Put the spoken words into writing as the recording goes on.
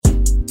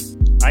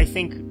I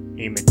think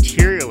a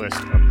materialist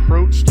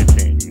approach to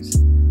things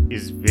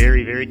is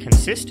very, very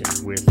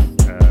consistent with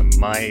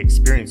my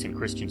experience in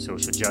Christian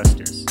social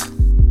justice.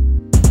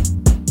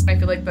 I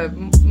feel like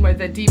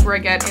the deeper I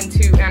get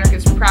into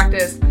anarchist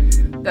practice,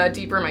 the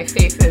deeper my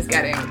faith is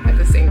getting at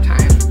the same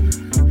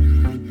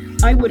time.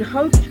 I would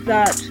hope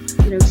that,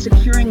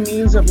 securing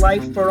means of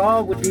life for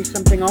all would be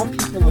something all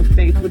people of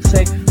faith would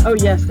say, oh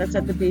yes, that's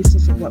at the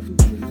basis of what we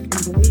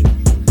believe.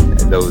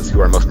 Those who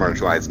are most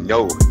marginalized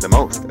know the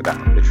most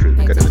about the true,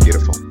 the good, and the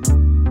beautiful.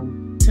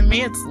 To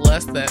me, it's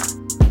less that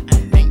I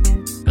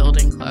think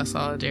building class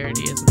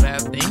solidarity is a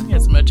bad thing,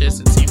 as much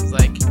as it seems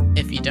like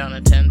if you don't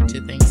attend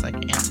to things like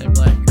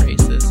anti-Black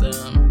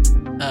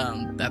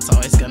racism, that's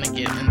always going to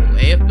get in the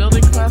way of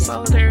building class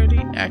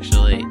solidarity,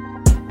 actually.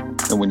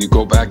 And when you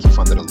go back, you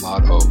find that a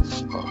lot of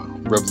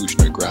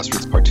revolutionary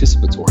grassroots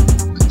participatory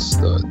movements,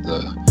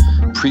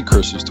 the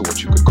precursors to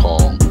what you could call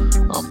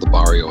the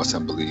barrio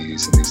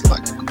assemblies and these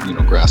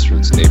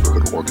grassroots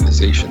neighborhood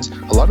organizations,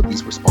 a lot of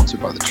these were sponsored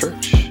by the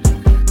church.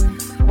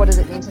 What does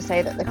it mean to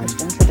say that the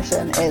Christian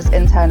tradition is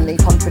internally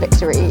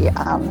contradictory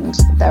and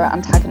there are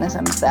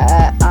antagonisms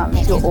there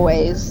and you're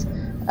always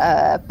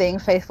being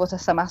faithful to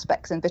some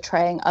aspects and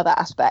betraying other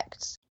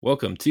aspects?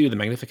 Welcome to the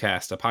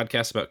Magnificast, a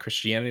podcast about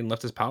Christianity and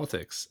leftist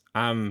politics.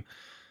 I'm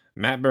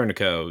Matt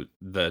Bernico,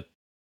 the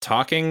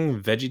talking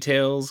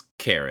VeggieTales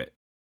carrot.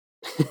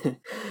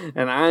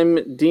 And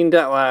I'm Dean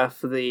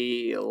Detlaff,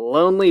 the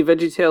lonely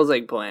VeggieTales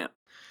eggplant.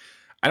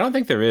 I don't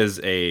think there is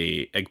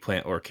a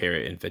eggplant or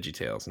carrot in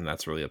VeggieTales, and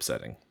that's really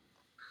upsetting.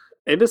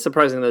 It is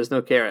surprising there's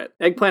no carrot.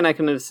 Eggplant I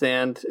can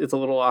understand. It's a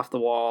little off the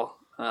wall,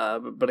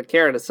 but a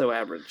carrot is so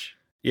average.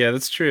 Yeah,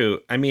 that's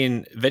true. I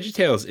mean,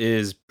 VeggieTales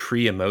is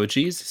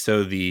pre-emojis,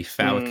 so the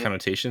phallic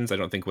connotations I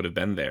don't think would have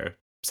been there.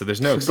 So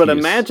there's no excuse. But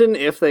imagine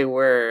if they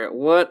were.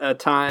 What a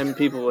time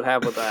people would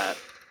have with that.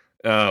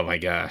 Oh my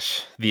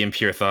gosh. The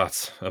impure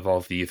thoughts of all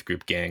of the youth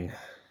group gang.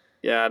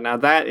 Yeah, now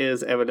that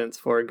is evidence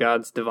for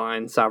God's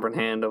divine sovereign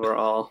hand over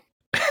all.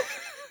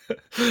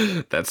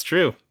 That's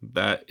true.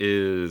 That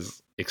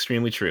is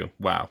extremely true.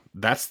 Wow.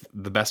 That's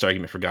the best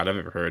argument for God I've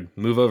ever heard.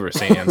 Move over,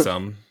 St.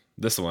 Anselm.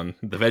 This one,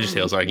 the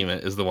VeggieTales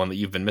argument, is the one that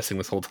you've been missing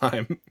this whole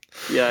time.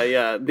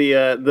 Yeah.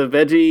 The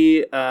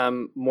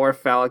veggie more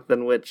phallic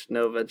than which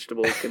no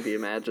vegetable can be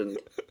imagined.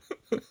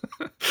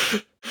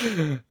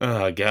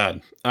 Oh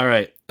God! All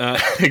right,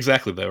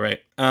 exactly though, right?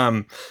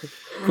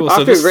 Cool.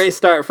 Off to a great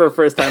start for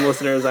first-time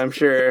listeners, I'm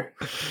sure.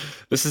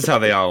 This is how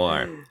they all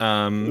are.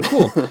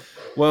 Cool.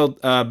 Well,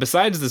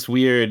 besides this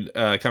weird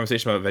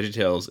conversation about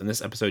VeggieTales, in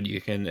this episode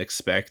you can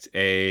expect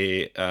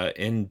a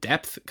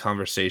in-depth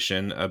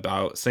conversation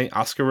about Saint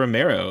Oscar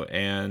Romero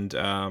and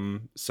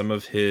some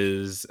of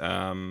his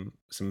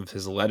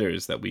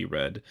letters that we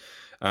read.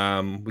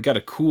 We got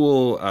a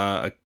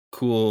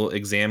cool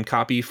exam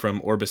copy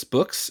from Orbis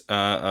Books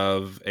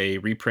of a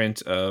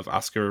reprint of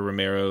Oscar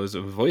Romero's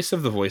Voice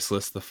of the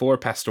Voiceless, the 4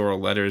 Pastoral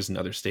Letters and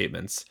Other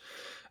Statements.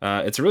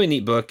 It's a really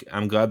neat book.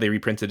 I'm glad they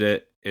reprinted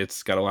it.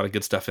 It's got a lot of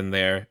good stuff in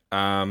there.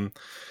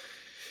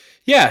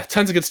 Yeah,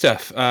 tons of good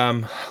stuff.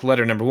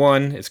 Letter number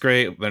 1, it's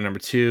great. Letter number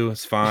 2,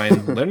 it's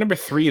fine. Letter number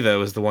 3,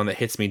 though, is the one that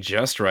hits me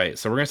just right.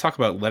 So we're going to talk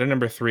about letter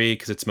number 3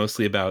 because it's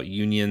mostly about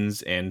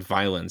unions and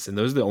violence. And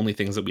those are the only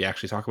things that we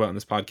actually talk about in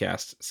this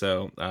podcast.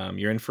 So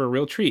you're in for a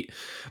real treat.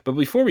 But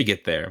before we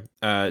get there,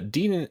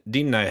 Dean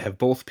and I have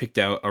both picked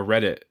out a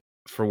Reddit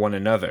for one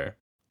another.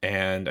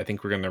 And I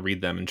think we're going to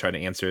read them and try to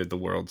answer the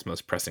world's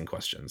most pressing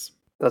questions.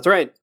 That's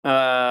right. Do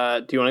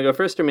you want to go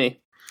first or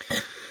me?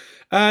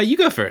 You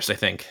go first, I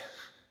think.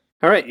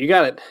 All right, you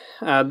got it.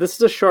 This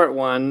is a short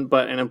one,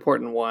 but an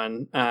important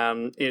one.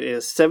 It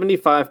is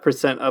 75%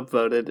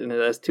 upvoted, and it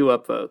has 2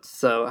 upvotes.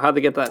 So how they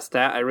get that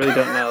stat, I really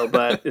don't know,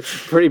 but it's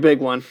a pretty big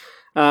one.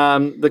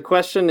 The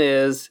question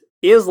is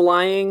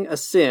lying a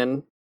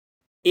sin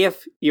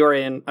if you're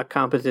in a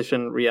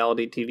competition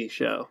reality TV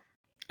show?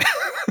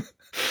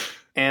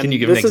 And can you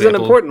give this an example is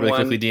an important really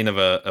one. quickly, Dean, of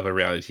a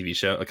reality TV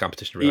show, a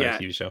competition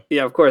reality TV show?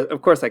 Yeah, of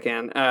course I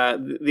can.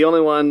 The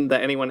only one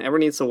that anyone ever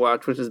needs to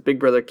watch, which is Big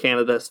Brother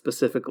Canada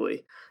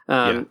specifically,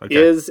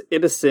 is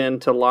it a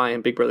sin to lie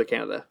in Big Brother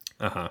Canada?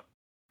 Uh-huh.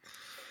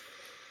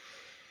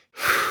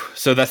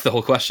 So that's the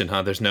whole question,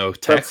 huh? There's no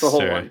text? That's the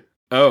whole one.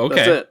 Oh, okay.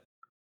 That's it.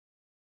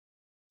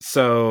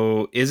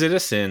 So is it a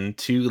sin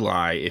to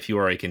lie if you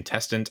are a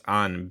contestant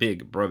on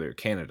Big Brother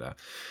Canada?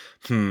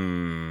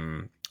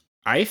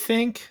 I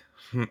think...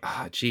 could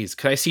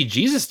I see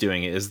Jesus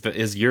doing it?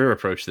 Is your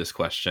approach to this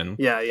question?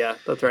 Yeah,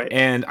 that's right.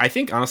 And I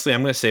think honestly,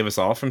 I'm going to save us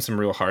all from some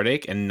real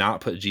heartache and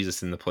not put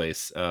Jesus in the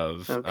place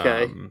of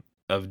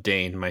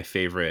Dane, my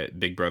favorite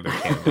Big Brother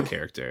Canada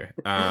character.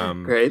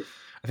 Great.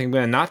 I think I'm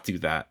going to not do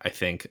that. I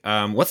think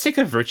let's take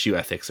a virtue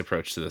ethics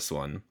approach to this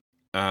one.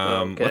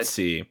 Let's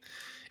see.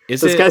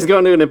 This guy's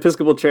going to an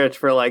Episcopal church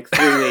for like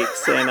 3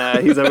 weeks,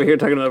 and he's over here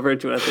talking about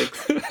virtue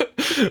ethics.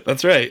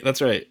 That's right.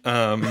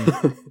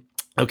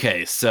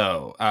 Okay,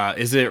 so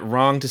is it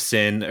wrong to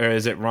sin, or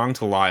is it wrong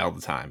to lie all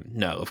the time?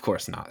 No, of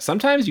course not.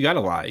 Sometimes you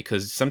gotta lie,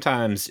 because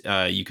sometimes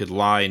you could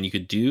lie and you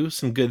could do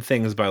some good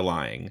things by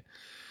lying.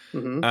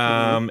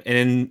 And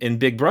in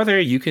Big Brother,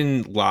 you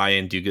can lie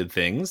and do good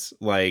things.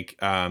 Like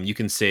you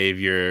can save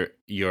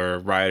your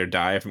ride or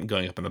die from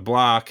going up on the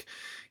block.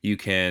 You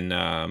can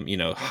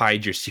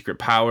hide your secret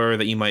power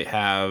that you might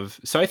have.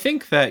 So I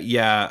think that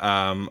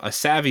a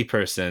savvy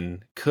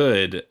person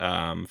could,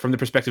 from the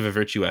perspective of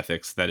virtue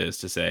ethics, that is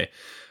to say,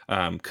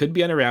 could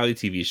be on a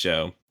reality TV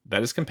show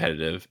that is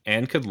competitive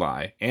and could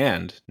lie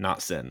and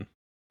not sin.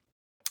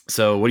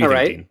 So what do you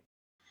think, Dean?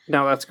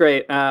 No, that's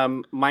great.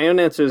 My own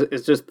answer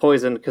is just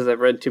poison because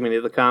I've read too many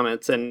of the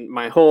comments and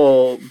my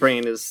whole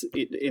brain is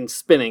in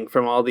spinning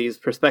from all these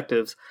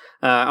perspectives.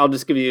 I'll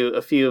just give you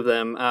a few of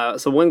them.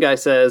 So one guy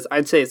says,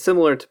 I'd say it's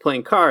similar to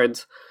playing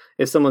cards.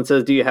 If someone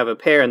says, do you have a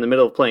pair in the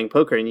middle of playing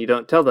poker and you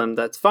don't tell them,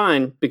 that's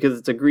fine because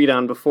it's agreed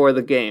on before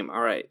the game.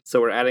 All right.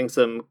 So we're adding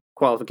some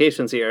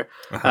qualifications here.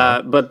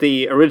 But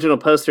the original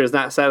poster is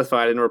not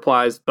satisfied and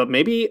replies, but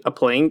maybe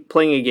playing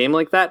a game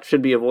like that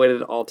should be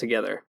avoided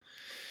altogether.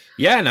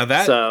 Yeah,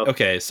 now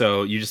okay,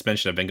 so you just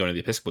mentioned I've been going to the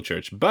Episcopal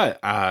Church, but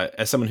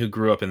as someone who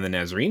grew up in the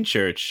Nazarene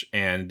Church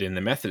and in the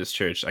Methodist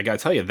Church, I got to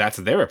tell you, that's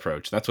their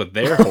approach. That's what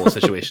their whole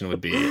situation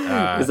would be.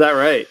 Is that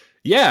right?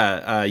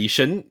 Yeah, you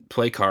shouldn't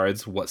play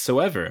cards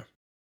whatsoever.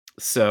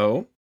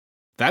 So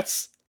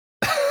that's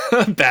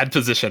a bad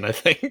position, I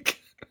think.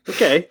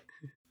 Okay.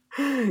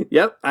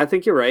 Yep, I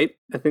think you're right.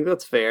 I think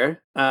that's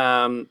fair.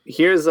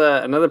 Here's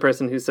another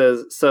person who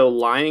says, so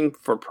lying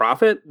for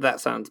profit?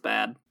 That sounds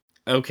bad.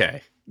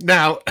 Okay.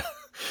 Now,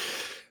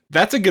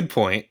 that's a good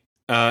point.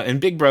 In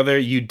Big Brother,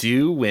 you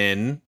do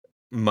win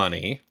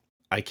money.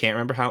 I can't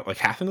remember how, like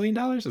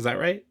 $500,000? Is that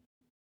right?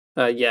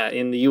 Yeah,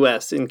 in the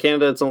U.S. In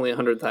Canada, it's only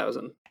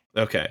 100,000.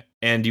 Okay,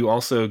 and you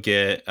also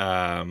get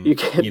you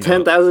get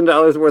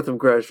 $10,000 worth of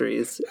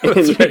groceries,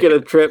 and you get a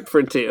trip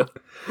for two.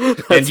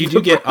 And you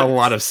do get a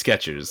lot of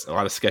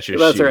Skechers, shoes.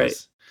 That's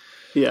right.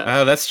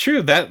 Yeah, that's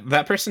true.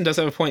 That person does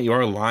have a point. You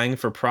are lying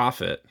for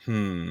profit.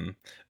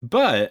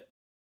 But.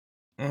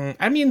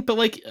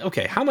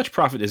 Okay, how much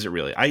profit is it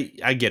really?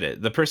 I get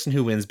it. The person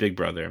who wins Big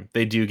Brother,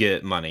 they do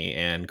get money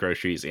and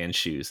groceries and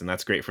shoes, and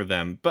that's great for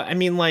them. But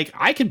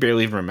I could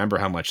barely even remember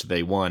how much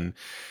they won.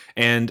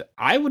 And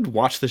I would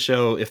watch the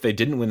show if they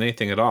didn't win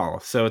anything at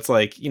all. So it's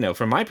like,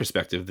 from my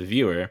perspective, the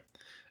viewer,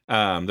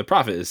 the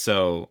profit is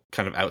so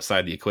kind of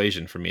outside the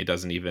equation for me. It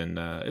doesn't even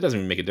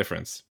make a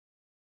difference.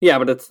 Yeah,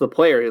 but it's the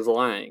player who's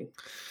lying.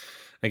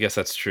 I guess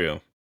that's true.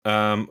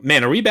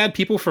 Man, are we bad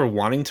people for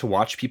wanting to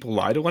watch people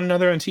lie to one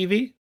another on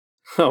TV?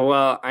 Oh,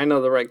 well, I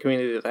know the right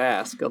community to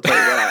ask. I'll tell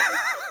you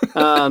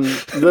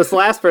that. This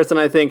last person,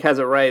 I think, has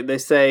it right. They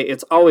say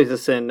it's always a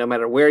sin, no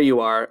matter where you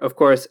are. Of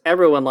course,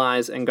 everyone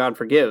lies and God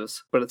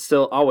forgives, but it's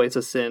still always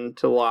a sin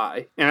to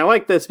lie. And I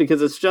like this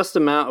because it's just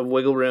amount of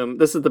wiggle room.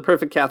 This is the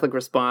perfect Catholic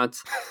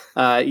response.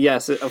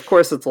 Yes, of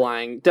course it's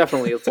lying.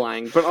 Definitely it's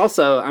lying. But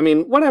also,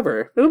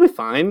 whatever. It'll be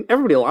fine.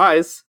 Everybody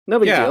lies. No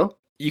big deal.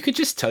 You could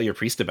just tell your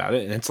priest about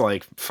it, and it's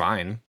like,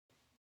 fine.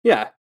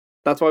 Yeah,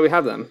 that's why we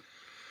have them.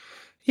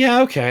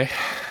 Yeah, okay.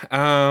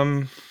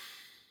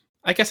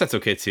 I guess that's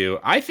okay, too.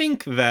 I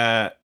think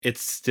that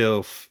it's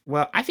still...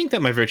 I think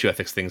that my virtue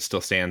ethics thing still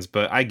stands,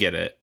 but I get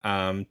it.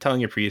 Telling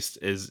your priest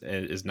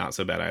is not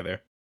so bad either.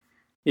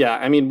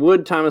 Yeah,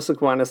 would Thomas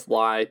Aquinas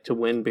lie to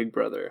win Big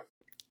Brother?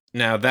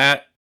 Now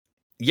that...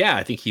 Yeah,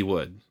 I think he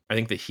would. I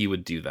think that he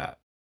would do that.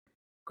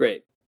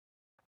 Great.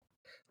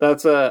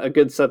 That's a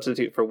good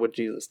substitute for would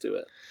Jesus do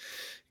it.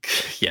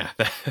 Yeah,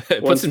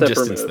 it puts some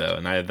distance removed. Though,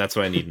 and that's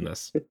what I need in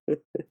this.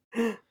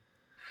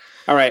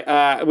 All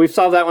right, we've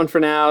solved that one for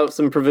now.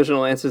 Some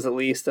provisional answers at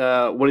least.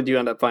 What did you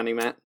end up finding,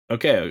 Matt?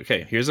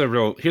 Okay. Here's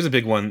a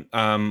big one.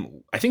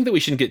 I think that we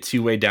shouldn't get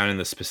too way down in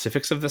the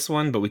specifics of this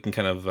one, but we can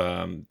kind of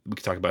we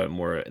can talk about it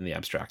more in the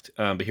abstract.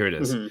 But here it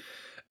is.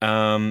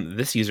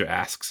 This user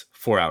asks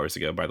 4 hours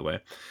ago, by the way,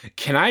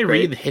 can I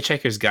read The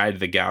Hitchhiker's Guide to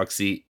the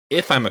Galaxy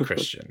if I'm a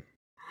Christian?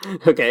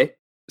 Okay.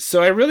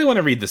 So I really want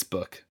to read this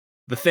book.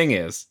 The thing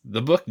is,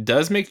 the book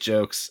does make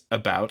jokes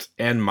about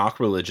and mock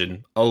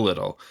religion a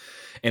little,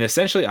 and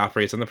essentially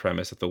operates on the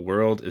premise that the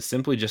world is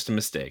simply just a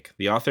mistake.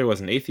 The author was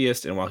an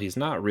atheist, and while he's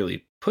not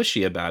really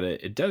pushy about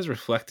it, it does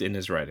reflect in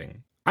his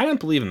writing. I don't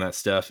believe in that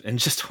stuff, and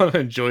just want to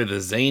enjoy the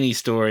zany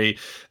story,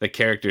 the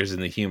characters,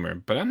 and the humor,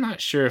 but I'm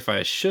not sure if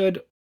I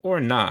should or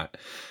not.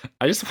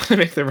 I just want to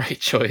make the right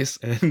choice,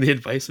 and the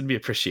advice would be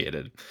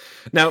appreciated.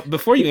 Now,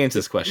 before you answer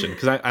this question,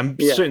 because I'm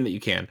certain that you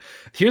can,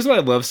 here's what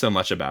I love so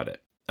much about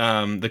it.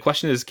 The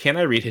question is, can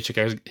I read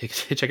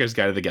Hitchhiker's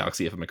Guide to the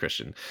Galaxy if I'm a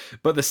Christian?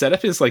 But the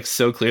setup is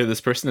so clear.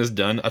 This person has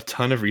done a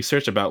ton of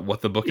research about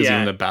what the book is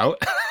even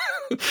about.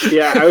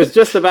 Yeah, I was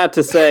just about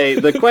to say,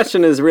 the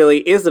question is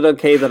really, is it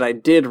okay that I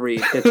did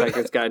read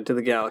Hitchhiker's Guide to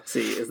the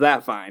Galaxy? Is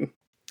that fine?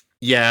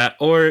 Yeah,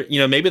 or,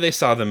 maybe they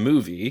saw the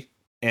movie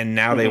and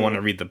now they want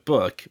to read the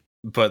book,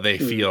 but they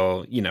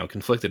feel,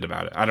 conflicted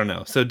about it. I don't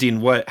know. So,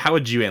 Dean, how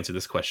would you answer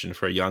this question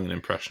for a young and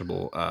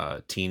impressionable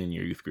teen in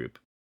your youth group?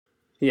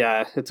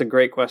 Yeah, it's a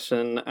great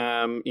question.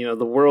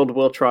 The world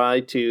will try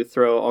to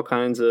throw all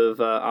kinds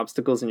of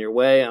obstacles in your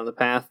way on the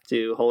path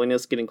to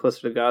holiness, getting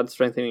closer to God,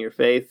 strengthening your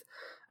faith.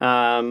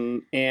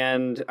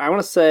 And I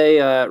want to say,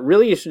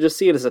 really, you should just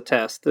see it as a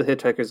test, The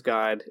Hitchhiker's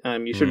Guide.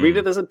 You should read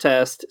it as a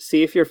test,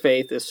 see if your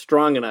faith is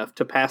strong enough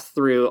to pass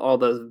through all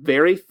those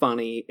very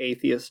funny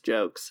atheist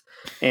jokes.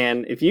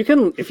 And if you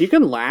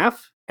can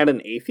laugh at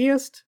an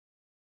atheist,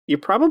 you're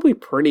probably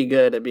pretty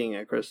good at being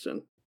a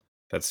Christian.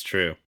 That's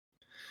true.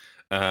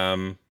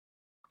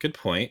 Good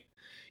point.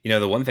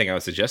 The one thing I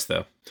would suggest,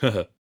 though,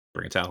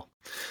 bring a towel.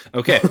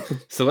 Okay,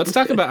 so let's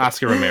talk about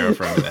Oscar Romero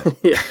for a minute.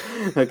 Yeah.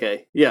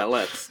 Okay. Yeah,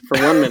 let's. For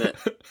 1 minute.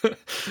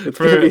 It's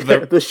for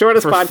the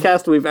shortest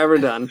podcast we've ever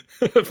done.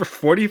 For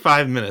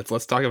 45 minutes,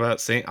 let's talk about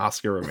St.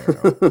 Oscar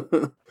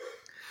Romero.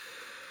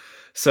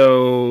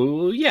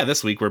 So, yeah,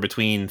 this week we're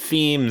between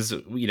themes.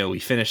 We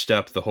finished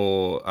up the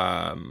whole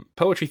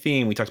poetry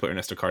theme. We talked about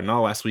Ernesto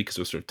Cardenal last week because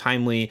it was sort of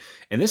timely.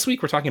 And this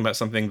week we're talking about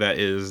something that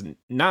is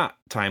not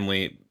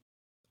timely.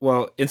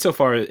 Well,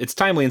 insofar it's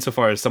timely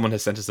insofar as someone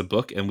has sent us a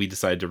book and we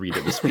decided to read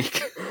it this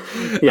week.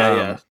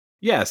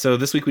 Yeah. So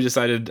this week we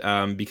decided,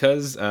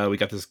 because we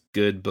got this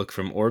good book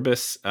from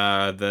Orbis,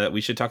 that we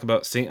should talk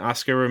about St.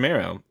 Oscar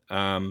Romero.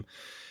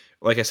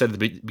 Like I said at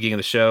the beginning of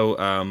the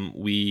show,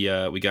 we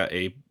got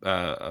a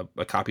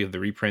copy of the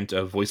reprint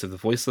of Voice of the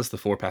Voiceless, the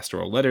 4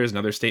 pastoral letters and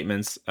other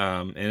statements,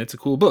 and it's a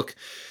cool book.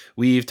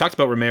 We've talked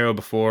about Romero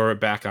before,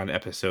 back on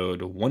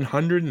episode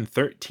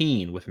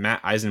 113 with Matt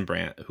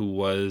Eisenbrandt, who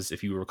was,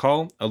 if you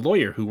recall, a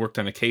lawyer who worked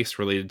on a case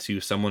related to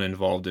someone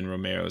involved in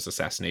Romero's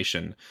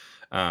assassination.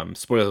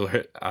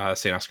 Spoiler alert,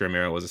 St. Oscar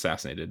Romero was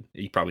assassinated.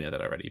 You probably know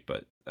that already,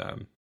 but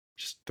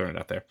just throwing it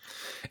out there.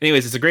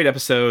 Anyways, it's a great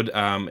episode.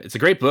 It's a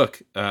great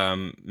book.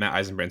 Matt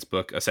Eisenbrandt's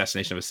book,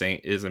 Assassination of a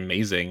Saint, is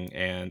amazing,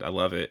 and I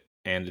love it,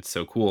 and it's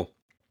so cool.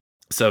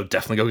 So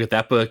definitely go get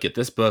that book, get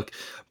this book,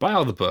 buy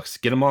all the books,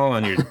 get them all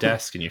on your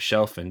desk and your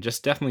shelf, and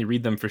just definitely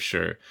read them for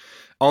sure.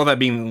 All that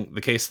being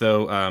the case,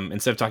 though,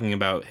 instead of talking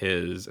about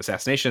his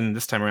assassination,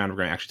 this time around we're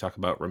going to actually talk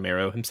about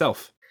Romero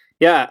himself.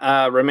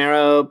 Yeah,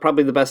 Romero,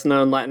 probably the best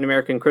known Latin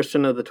American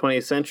Christian of the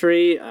 20th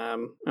century. I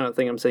don't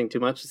think I'm saying too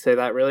much to say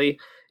that, really.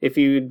 If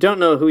you don't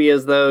know who he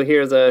is, though,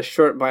 here's a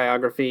short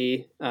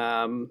biography.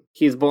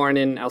 He's born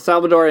in El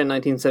Salvador in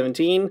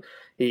 1917.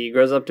 He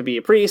grows up to be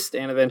a priest,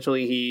 and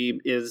eventually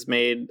he is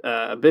made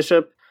a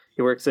bishop.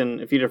 He works in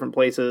a few different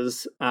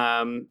places.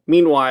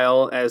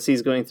 Meanwhile, as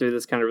he's going through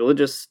this kind of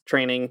religious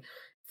training,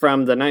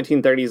 from the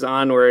 1930s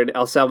onward,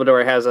 El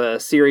Salvador has a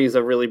series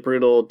of really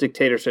brutal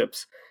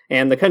dictatorships.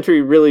 And the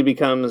country really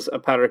becomes a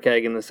powder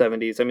keg in the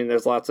 70s. I mean,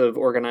 there's lots of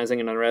organizing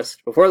and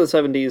unrest before the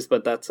 70s,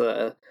 but that's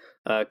a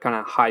kind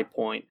of high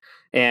point.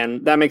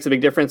 And that makes a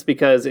big difference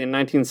because in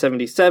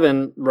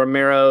 1977,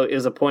 Romero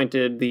is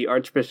appointed the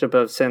Archbishop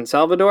of San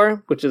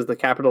Salvador, which is the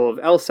capital of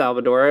El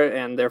Salvador,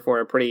 and therefore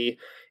a pretty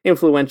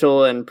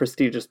influential and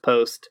prestigious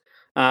post.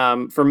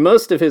 For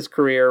most of his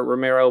career,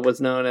 Romero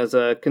was known as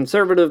a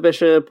conservative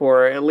bishop,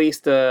 or at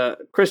least a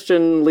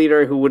Christian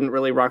leader who wouldn't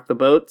really rock the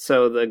boat,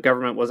 so the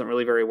government wasn't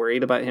really very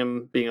worried about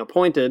him being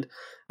appointed,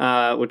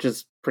 which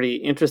is pretty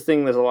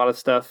interesting. There's a lot of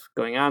stuff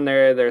going on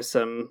there. There's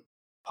some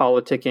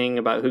politicking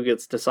about who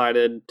gets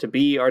decided to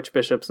be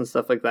archbishops and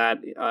stuff like that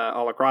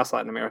all across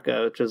Latin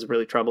America, which is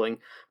really troubling.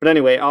 But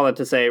anyway, all that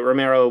to say,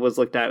 Romero was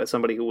looked at as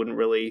somebody who wouldn't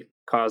really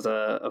cause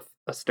a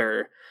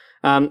stir.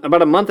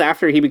 About a month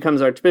after he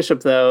becomes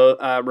archbishop, though,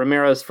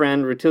 Romero's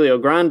friend Rutilio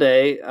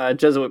Grande, a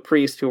Jesuit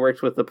priest who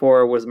worked with the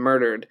poor, was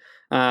murdered.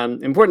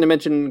 Important to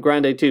mention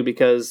Grande, too,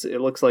 because it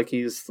looks like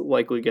he's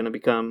likely going to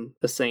become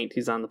a saint.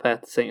 He's on the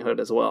path to sainthood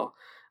as well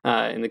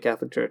in the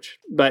Catholic Church.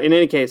 But in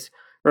any case,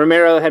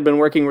 Romero had been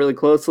working really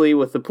closely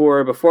with the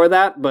poor before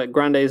that, but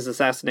Grande's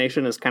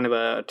assassination is kind of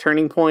a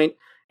turning point,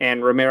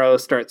 and Romero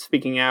starts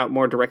speaking out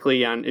more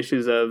directly on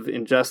issues of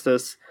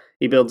injustice.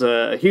 He builds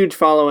a huge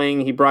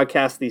following. He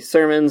broadcasts these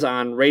sermons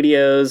on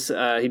radios.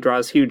 He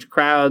draws huge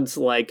crowds,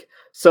 like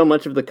so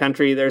much of the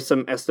country. There's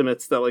some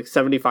estimates that like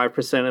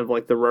 75% of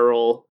like the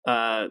rural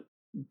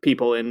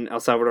people in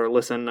El Salvador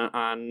listen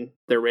on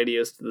their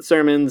radios to the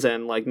sermons,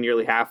 and like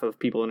nearly half of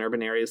people in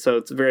urban areas. So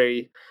it's a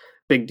very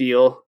big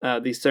deal,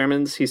 these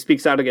sermons. He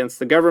speaks out against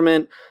the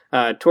government,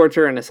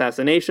 torture and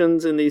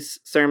assassinations in these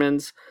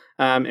sermons.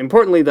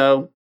 Importantly,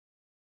 though,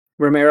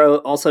 Romero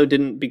also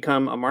didn't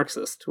become a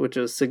Marxist, which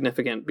is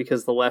significant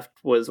because the left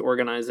was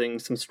organizing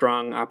some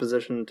strong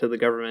opposition to the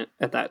government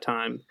at that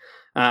time.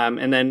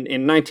 And then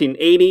in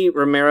 1980,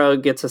 Romero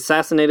gets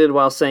assassinated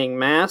while saying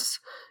Mass,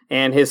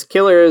 and his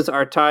killers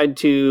are tied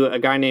to a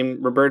guy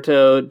named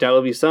Roberto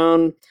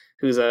Dall'Avison,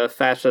 who's a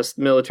fascist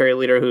military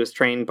leader who was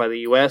trained by the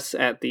U.S.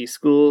 at the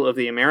School of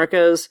the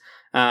Americas.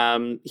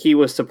 He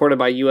was supported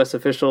by U.S.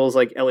 officials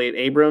like Elliot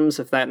Abrams,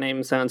 if that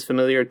name sounds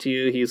familiar to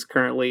you. He's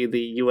currently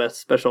the U.S.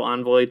 Special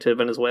Envoy to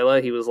Venezuela.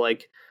 He was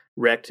like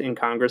wrecked in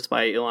Congress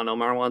by Ilhan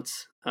Omar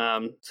once,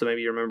 so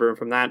maybe you remember him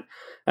from that.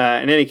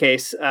 In any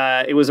case,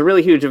 it was a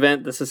really huge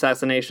event, this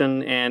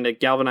assassination, and it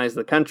galvanized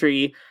the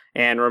country,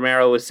 and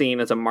Romero was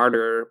seen as a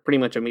martyr pretty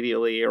much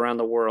immediately around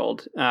the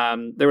world.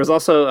 There was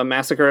also a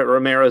massacre at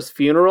Romero's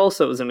funeral,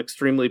 so it was an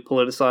extremely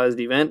politicized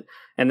event,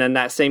 And then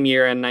that same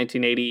year in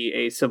 1980,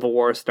 a civil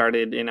war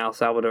started in El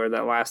Salvador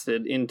that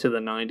lasted into the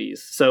 90s.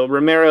 So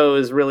Romero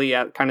is really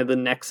at kind of the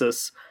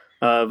nexus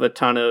of a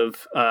ton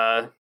of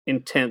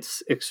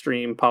intense,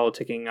 extreme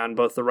politicking on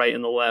both the right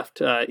and the left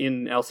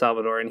in El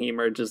Salvador, and he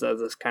emerges as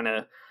this kind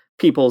of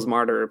people's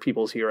martyr,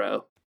 people's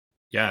hero.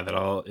 Yeah, that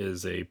all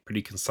is a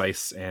pretty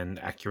concise and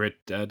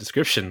accurate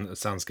description. That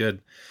sounds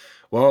good.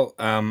 Well,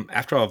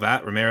 after all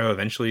that, Romero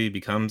eventually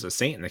becomes a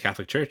saint in the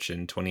Catholic Church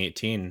in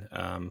 2018,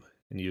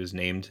 and he was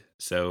named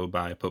so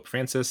by Pope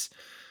Francis.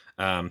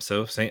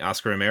 So Saint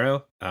Oscar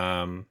Romero,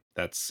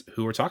 that's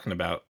who we're talking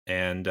about.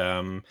 And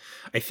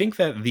I think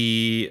that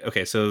these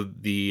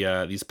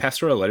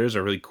pastoral letters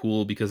are really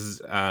cool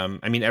because,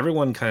 I mean,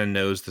 everyone kind of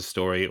knows the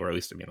story, or at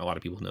least, I mean, a lot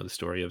of people know the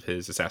story of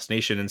his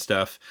assassination and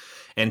stuff.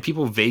 And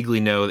people vaguely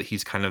know that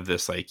he's kind of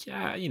this, like,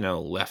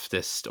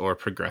 leftist or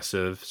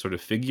progressive sort of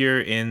figure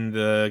in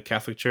the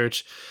Catholic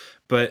Church.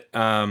 But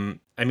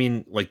I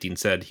mean, like Dean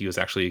said, he was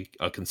actually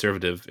a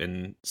conservative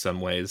in some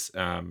ways.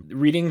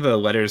 Reading the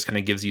letters kind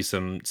of gives you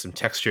some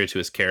texture to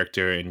his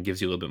character and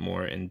gives you a little bit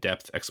more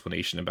in-depth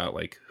explanation about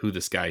like who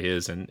this guy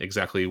is and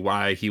exactly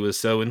why he was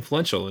so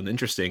influential and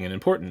interesting and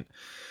important.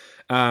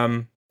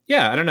 I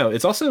don't know.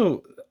 It's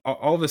also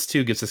all this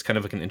too gives us kind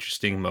of like an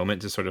interesting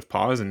moment to sort of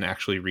pause and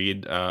actually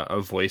read a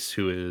voice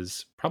who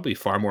is probably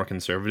far more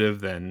conservative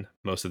than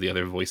most of the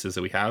other voices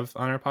that we have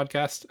on our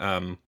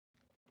podcast.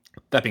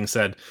 That being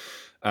said,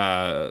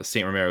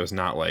 Saint Romero is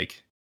not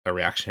like a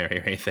reactionary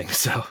or anything,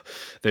 so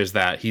there's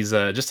that. He's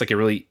just like a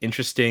really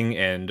interesting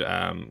and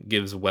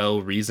gives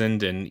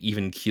well-reasoned and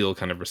even keel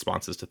kind of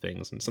responses to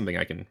things, and something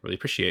I can really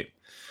appreciate.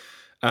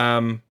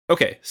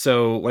 Okay,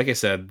 so like I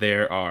said,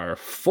 there are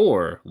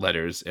 4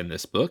 letters in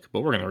this book,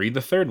 but we're going to read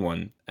the third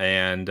one,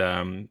 and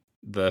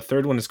the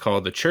third one is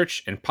called The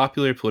Church and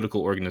Popular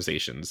Political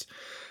Organizations.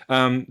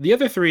 The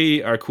other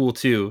 3 are cool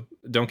too,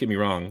 don't get me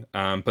wrong,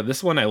 but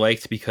this one I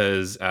liked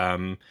because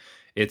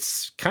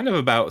it's kind of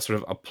about sort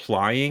of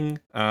applying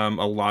a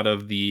lot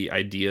of the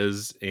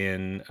ideas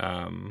in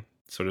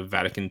sort of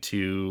Vatican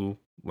II,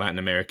 Latin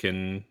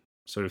American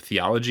sort of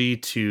theology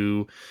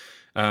to,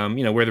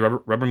 where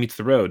the rubber meets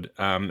the road.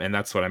 And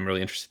that's what I'm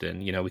really interested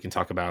in. We can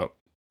talk about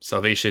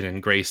salvation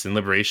and grace and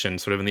liberation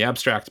sort of in the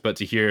abstract, but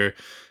to hear,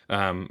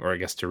 or I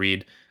guess to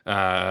read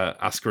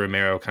Oscar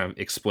Romero kind of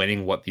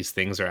explaining what these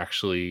things are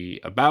actually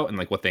about and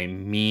like what they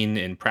mean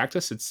in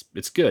practice,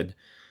 it's good.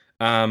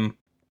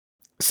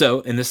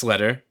 So in this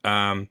letter,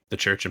 The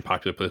Church and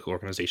Popular Political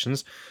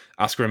Organizations,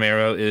 Oscar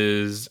Romero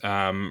is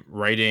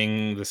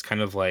writing this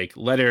kind of like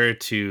letter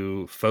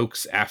to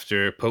folks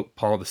after Pope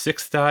Paul VI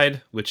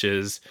died, which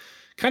is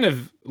kind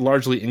of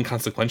largely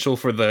inconsequential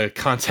for the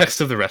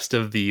context of the rest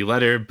of the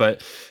letter,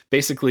 but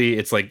basically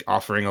it's like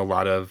offering a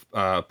lot of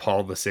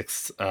Paul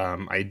VI's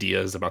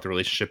ideas about the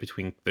relationship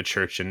between the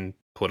church and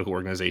political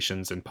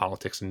organizations and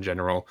politics in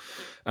general.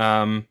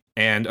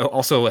 And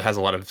also it has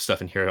a lot of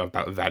stuff in here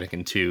about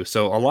Vatican II.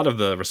 So a lot of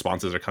the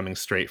responses are coming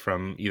straight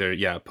from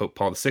either, Pope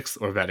Paul VI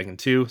or Vatican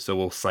II. So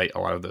we'll cite a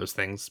lot of those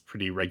things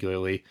pretty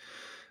regularly.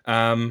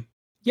 So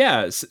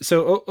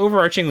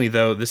overarchingly,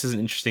 though, this is an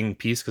interesting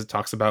piece because it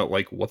talks about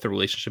like what the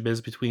relationship is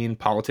between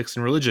politics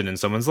and religion in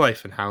someone's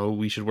life and how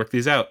we should work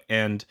these out.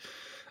 And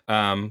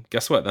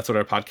guess what? That's what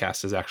our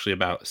podcast is actually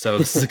about. So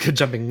this is a good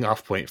jumping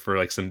off point for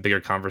like some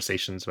bigger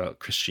conversations about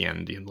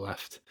Christianity and the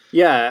left.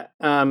 Yeah,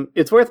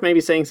 it's worth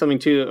maybe saying something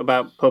too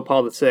about Pope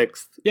Paul VI.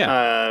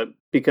 Yeah,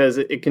 because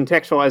it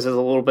contextualizes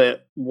a little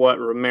bit what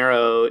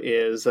Romero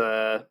is.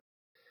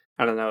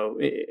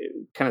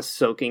 Kind of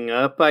soaking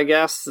up, I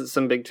guess,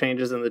 some big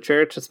changes in the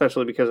church,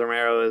 especially because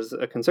Romero is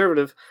a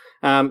conservative.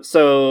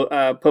 So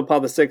Pope Paul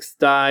VI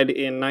died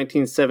in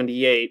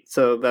 1978,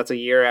 so that's a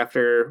year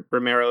after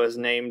Romero is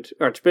named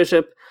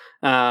Archbishop.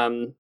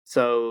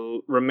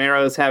 So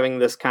Romero is having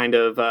this kind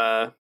of,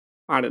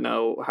 I don't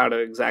know how to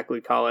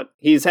exactly call it.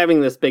 He's having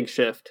this big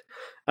shift,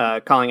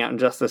 calling out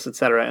injustice,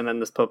 etc., and then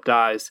this Pope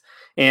dies.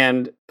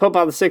 And Pope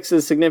Paul VI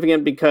is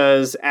significant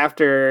because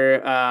after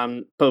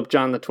Pope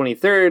John the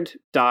 23rd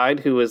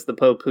died, who was the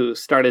Pope who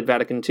started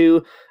Vatican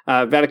II,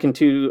 Vatican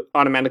II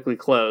automatically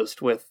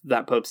closed with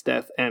that Pope's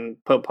death, and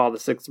Pope Paul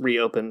VI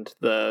reopened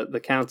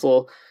the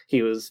council.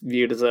 He was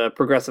viewed as a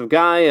progressive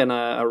guy and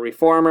a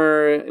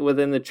reformer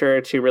within the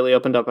church. He really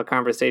opened up a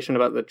conversation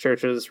about the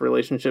church's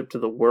relationship to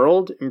the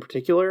world in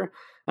particular,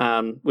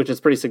 which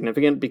is pretty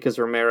significant because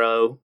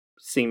Romero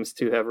seems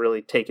to have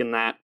really taken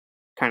that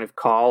kind of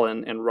call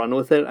and run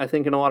with it, I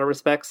think, in a lot of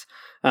respects.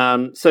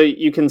 So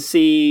you can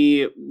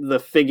see the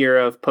figure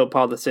of Pope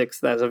Paul VI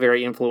as a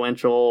very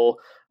influential,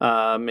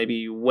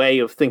 maybe way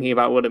of thinking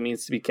about what it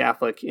means to be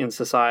Catholic in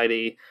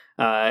society.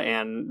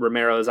 And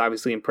Romero is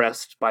obviously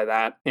impressed by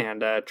that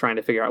and trying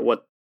to figure out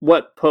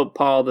what Pope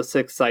Paul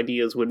VI's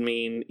ideas would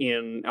mean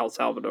in El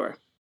Salvador.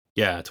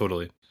 Yeah,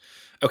 totally.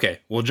 Okay,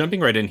 well, jumping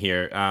right in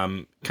here,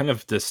 kind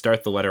of to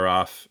start the letter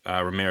off,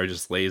 Romero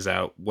just lays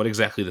out what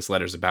exactly this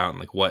letter is about and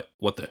like what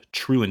the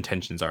true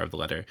intentions are of the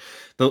letter.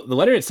 The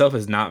letter itself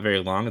is not very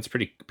long; it's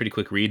pretty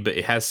quick read, but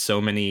it has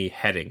so many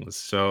headings.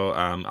 So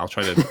I'll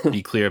try to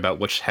be clear about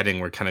which heading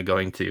we're kind of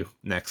going to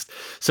next.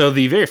 So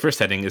the very first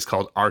heading is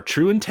called "Our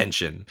True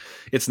Intention."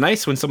 It's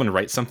nice when someone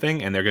writes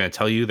something and they're going to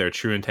tell you their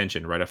true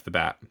intention right off the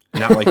bat,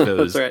 not like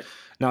those. That's right.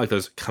 Not like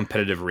those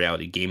competitive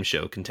reality game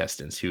show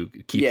contestants who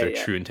keep their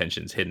true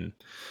intentions hidden.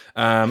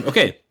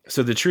 Okay,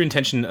 so the true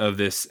intention of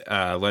this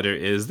letter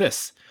is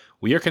this.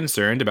 We are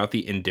concerned about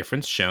the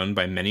indifference shown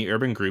by many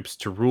urban groups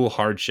to rural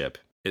hardship.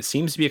 It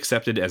seems to be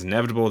accepted as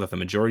inevitable that the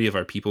majority of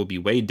our people be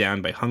weighed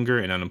down by hunger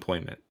and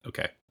unemployment.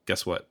 Okay,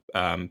 guess what?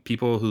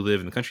 People who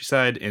live in the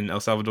countryside in El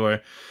Salvador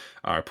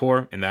are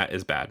poor, and that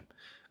is bad.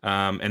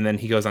 And then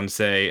he goes on to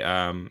say,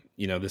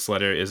 this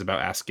letter is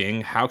about asking,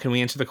 how can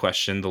we answer the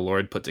question the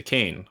Lord put to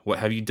Cain? What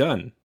have you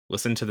done?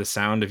 Listen to the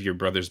sound of your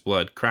brother's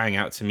blood crying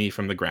out to me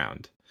from the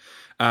ground.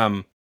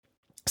 So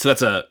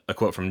that's a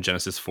quote from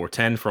Genesis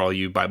 4:10 for all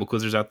you Bible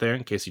quizzers out there,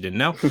 in case you didn't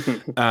know.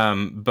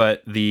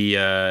 But the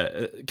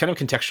kind of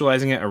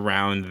contextualizing it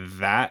around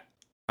that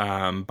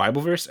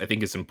Bible verse, I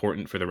think is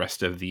important for the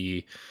rest of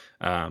the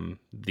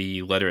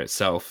letter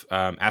itself.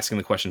 Asking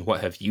the question,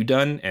 what have you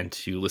done? And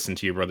to listen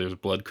to your brother's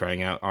blood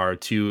crying out are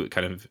two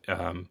kind of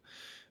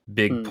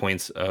big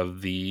points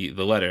of the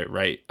letter,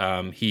 right?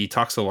 He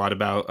talks a lot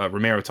about,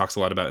 Romero talks a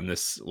lot about in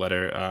this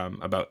letter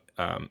about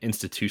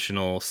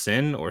institutional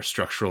sin or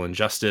structural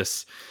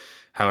injustice,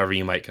 however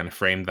you might kind of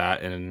frame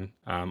that in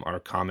our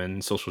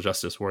common social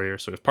justice warrior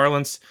sort of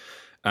parlance.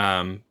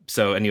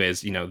 So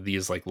anyways,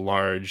 these like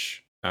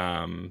large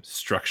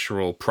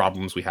structural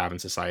problems we have in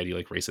society,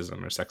 like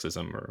racism or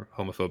sexism or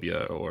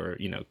homophobia or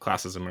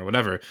classism or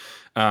whatever,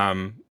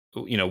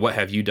 what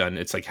have you done?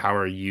 It's like, how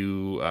are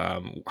you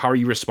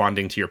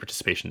responding to your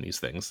participation in these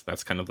things?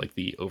 That's kind of like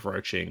the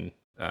overarching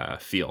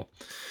feel.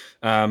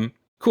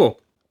 Cool.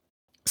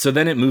 So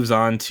then it moves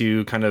on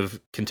to kind of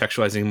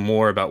contextualizing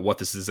more about what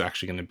this is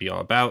actually going to be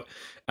all about.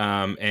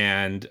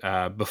 And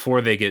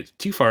before they get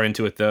too far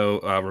into it, though,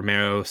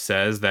 Romero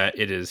says that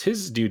it is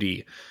his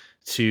duty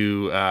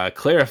to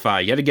clarify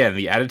yet again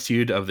the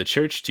attitude of the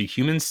church to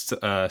human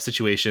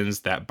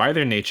situations that by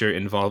their nature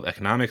involve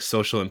economic,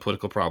 social, and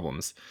political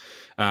problems.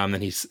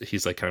 Then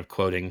he's like kind of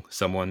quoting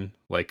someone,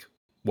 like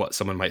what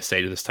someone might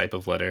say to this type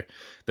of letter.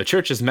 The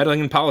church is meddling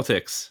in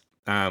politics.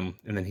 And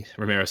then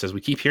Romero says,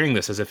 we keep hearing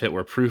this as if it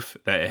were proof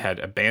that it had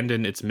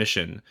abandoned its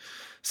mission.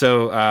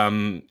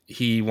 So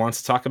he wants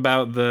to talk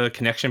about the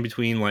connection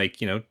between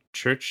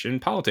church and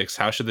politics.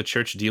 How should the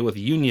church deal with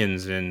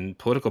unions and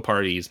political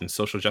parties and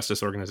social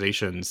justice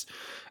organizations?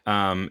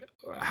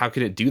 How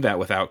can it do that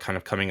without kind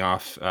of coming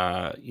off,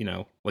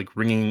 like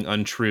ringing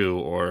untrue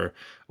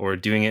or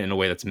doing it in a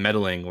way that's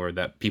meddling or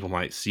that people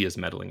might see as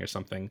meddling or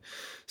something?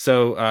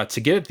 So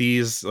to get at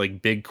these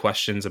like big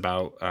questions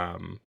about,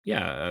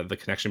 the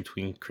connection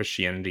between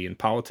Christianity and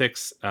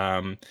politics,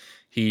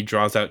 he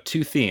draws out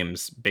two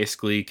themes.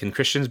 Basically, can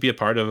Christians be a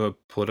part of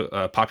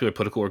a popular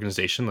political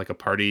organization like a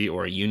party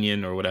or a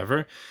union or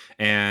whatever?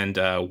 And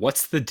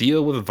what's the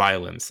deal with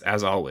violence,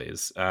 as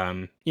always?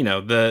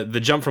 The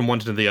jump from one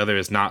to the other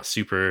is not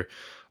super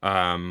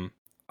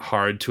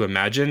hard to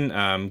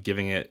imagine,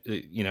 giving it,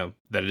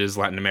 that it is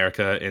Latin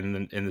America in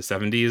the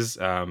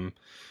 70s.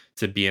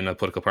 To be in a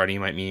political party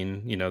might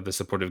mean, the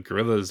support of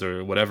guerrillas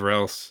or whatever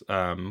else,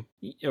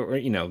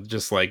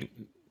 just like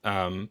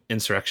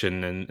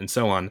insurrection and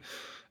so on.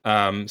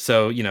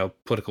 So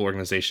political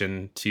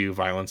organization to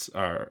violence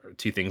are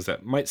two things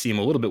that might seem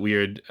a little bit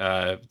weird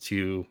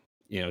to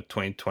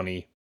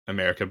 2020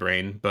 America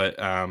brain, but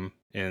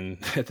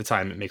at the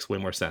time it makes way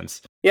more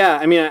sense. Yeah,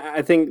 I mean,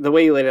 I think the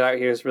way you laid it out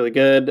here is really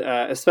good,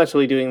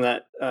 especially doing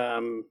that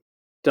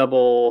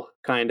double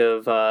kind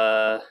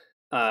of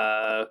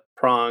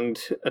pronged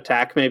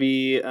attack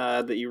maybe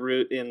that you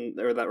root in,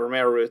 or that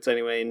Romero roots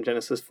anyway in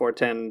Genesis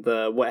 4:10,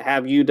 the what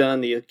have you done,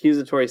 the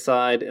accusatory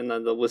side, and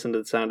then the listen to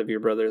the sound of your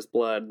brother's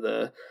blood,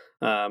 the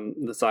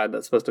side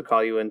that's supposed to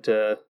call you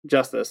into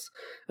justice.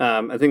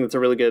 I think that's a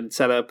really good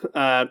setup.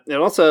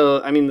 It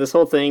also, I mean, this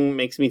whole thing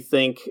makes me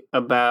think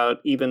about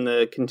even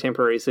the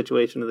contemporary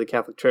situation of the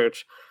Catholic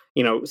Church.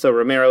 So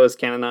Romero was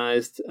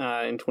canonized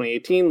in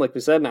 2018, like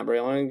we said, not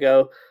very long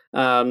ago.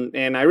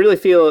 And I really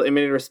feel in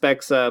many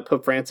respects,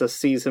 Pope Francis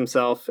sees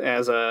himself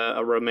as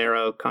a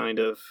Romero kind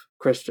of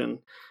Christian.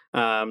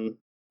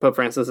 Pope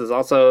Francis is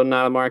also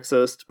not a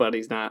Marxist, but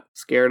he's not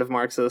scared of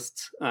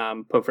Marxists.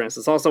 Pope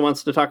Francis also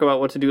wants to talk about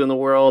what to do in the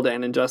world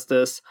and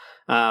injustice,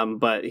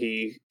 but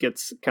he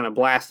gets kind of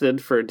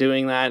blasted for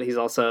doing that. He's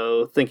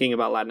also thinking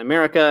about Latin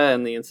America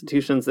and the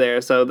institutions there.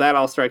 So that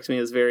all strikes me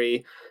as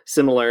very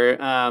similar.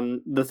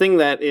 The thing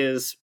that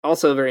is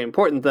also very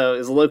important, though,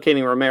 is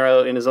locating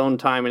Romero in his own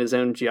time and his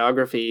own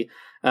geography.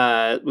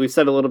 We've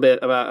said a little bit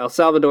about El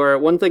Salvador.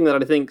 One thing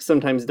that I think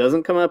sometimes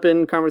doesn't come up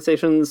in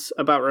conversations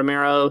about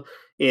Romero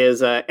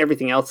is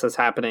everything else that's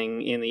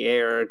happening in the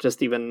air,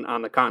 just even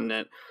on the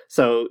continent.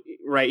 So,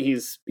 right,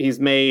 he's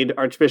made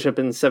Archbishop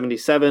in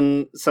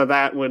 1977. So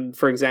that would,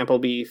 for example,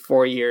 be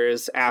 4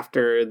 years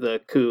after the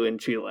coup in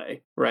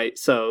Chile, right?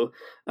 So,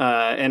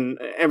 and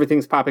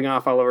everything's popping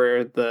off all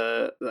over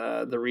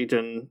the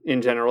region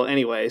in general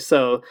anyway.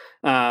 So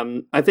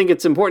I think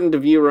it's important to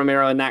view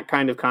Romero in that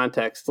kind of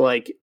context.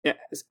 Like,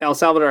 El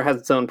Salvador has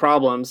its own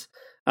problems.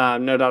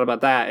 No doubt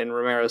about that, and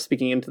Romero is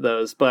speaking into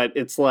those. But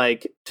it's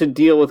like, to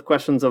deal with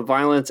questions of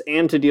violence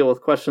and to deal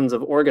with questions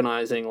of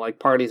organizing, like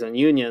parties and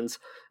unions,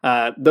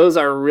 those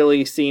are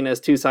really seen as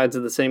two sides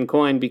of the same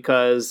coin,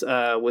 because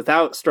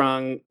without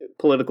strong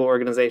political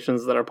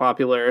organizations that are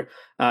popular,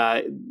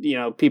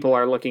 people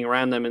are looking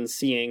around them and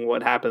seeing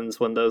what happens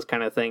when those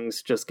kind of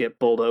things just get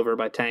bowled over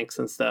by tanks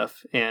and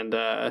stuff. And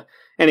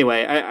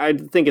anyway, I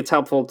think it's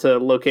helpful to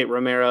locate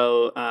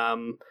Romero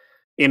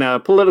in a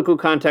political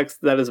context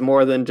that is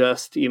more than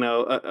just,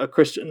 a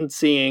Christian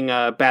seeing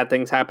bad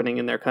things happening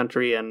in their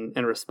country and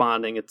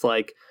responding. It's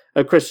like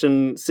a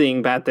Christian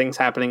seeing bad things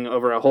happening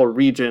over a whole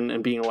region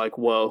and being like,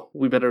 whoa,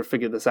 we better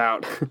figure this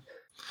out.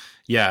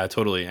 Yeah,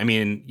 totally. I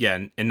mean,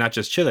 yeah, and not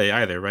just Chile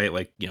either, right?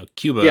 Like,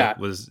 Cuba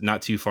was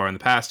not too far in the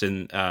past.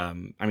 And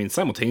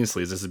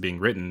simultaneously as this is being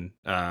written,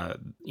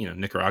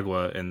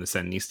 Nicaragua and the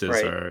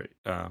Sandinistas are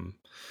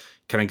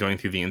kind of going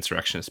through the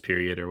insurrectionist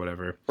period or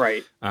whatever.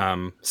 Right.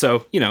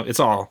 So, it's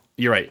all,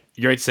 you're right.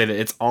 You're right to say that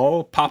it's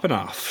all popping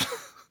off.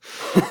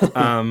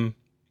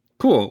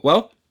 Cool.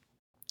 Well,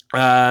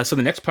 so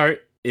the next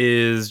part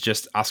is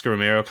just Oscar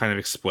Romero kind of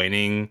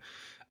explaining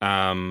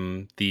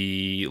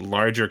the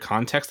larger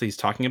context that he's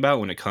talking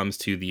about when it comes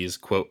to these,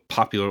 quote,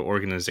 popular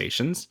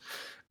organizations.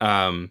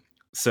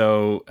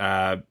 So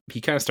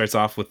he kind of starts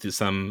off with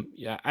some,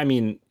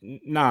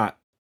 not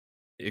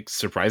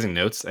surprising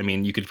notes. I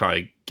mean, you could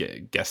probably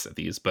guess at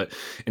these, but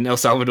in El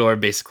Salvador,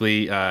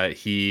 basically,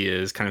 he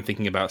is kind of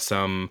thinking about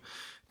some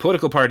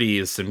political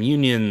parties, some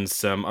unions,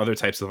 some other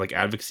types of like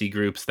advocacy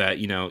groups that,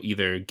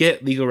 either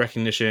get legal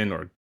recognition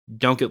or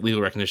don't get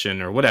legal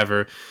recognition or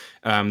whatever.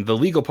 The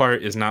legal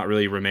part is not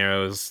really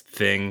Romero's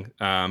thing,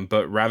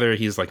 but rather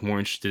he's like more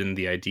interested in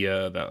the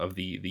idea of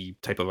the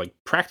type of like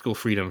practical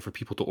freedom for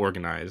people to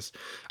organize.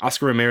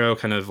 Oscar Romero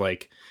kind of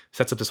like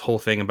sets up this whole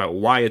thing about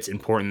why it's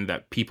important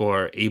that people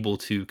are able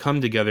to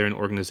come together in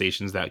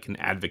organizations that can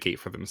advocate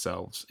for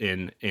themselves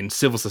in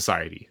civil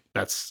society.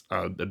 That's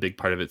a big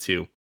part of it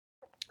too.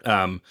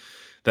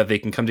 That they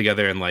can come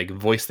together and like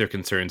voice their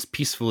concerns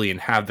peacefully and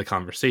have the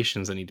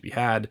conversations that need to be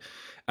had.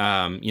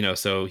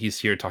 So he's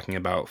here talking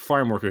about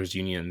farm workers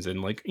unions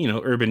and like,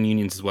 urban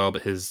unions as well.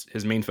 But his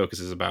main focus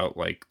is about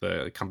like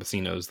the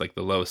campesinos, like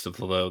the lowest of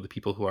the low, the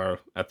people who are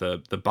at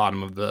the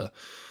bottom of the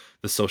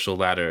social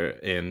ladder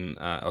in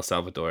El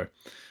Salvador.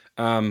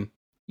 I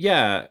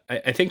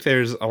think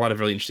there's a lot of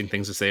really interesting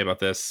things to say about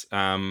this.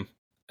 I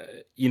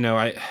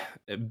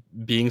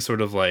being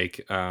sort of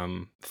like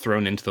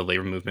thrown into the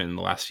labor movement in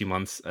the last few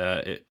months,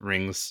 it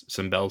rings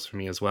some bells for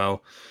me as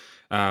well.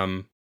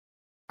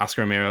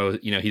 Oscar Romero,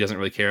 he doesn't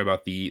really care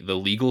about the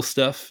legal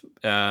stuff,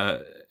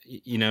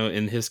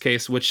 in his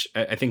case, which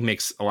I think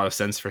makes a lot of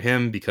sense for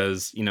him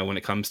because, when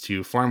it comes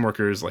to farm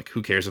workers, like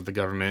who cares if the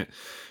government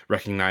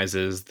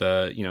recognizes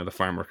the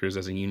farm workers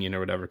as a union or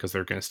whatever, because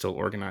they're going to still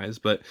organize.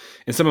 But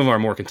in some of our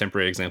more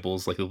contemporary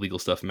examples, like the legal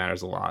stuff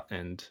matters a lot.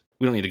 And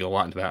we don't need to go a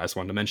lot into that. I just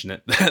wanted to mention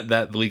it,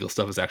 that the legal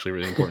stuff is actually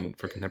really important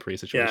for contemporary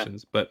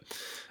situations. Yeah. But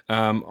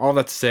all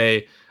that to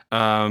say,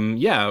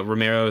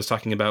 Romero is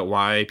talking about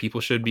why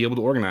people should be able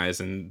to organize,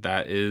 and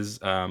that is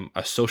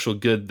a social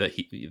good that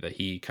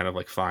he kind of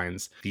like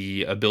finds.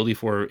 The ability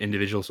for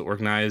individuals to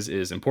organize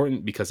is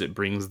important because it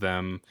brings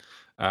them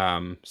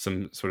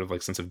some sort of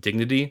like sense of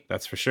dignity,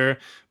 that's for sure,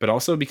 but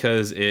also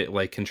because it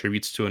like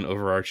contributes to an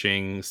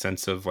overarching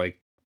sense of like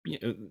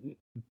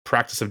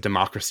practice of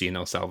democracy in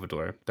El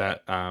Salvador.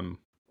 That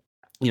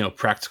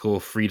practical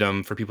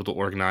freedom for people to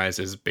organize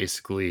is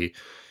basically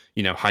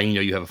how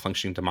you have a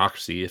functioning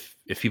democracy. If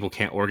people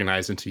can't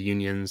organize into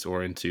unions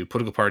or into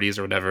political parties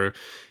or whatever,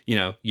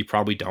 you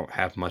probably don't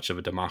have much of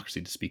a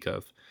democracy to speak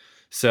of.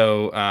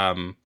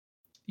 So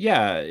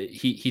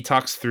he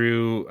talks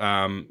through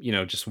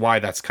just why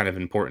that's kind of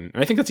important.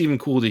 And I think that's even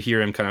cool to hear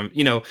him kind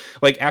of,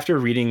 like after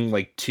reading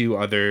like two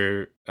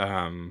other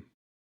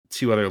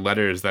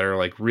letters that are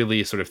like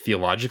really sort of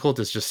theological,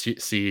 to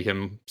just see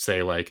him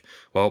say like,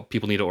 well,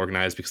 people need to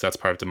organize because that's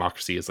part of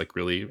democracy, is like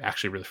really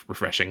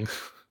refreshing.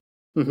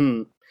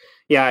 Mm-hmm.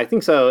 Yeah, I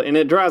think so. And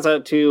it draws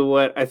out to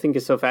what I think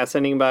is so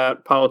fascinating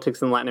about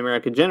politics in Latin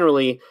America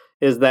generally,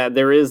 is that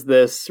there is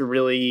this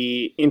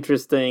really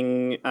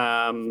interesting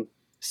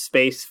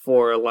space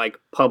for like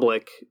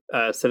public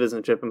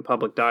citizenship and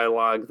public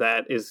dialogue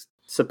that is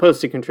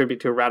supposed to contribute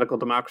to a radical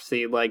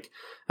democracy. Like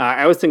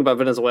I always think about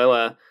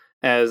Venezuela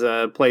as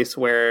a place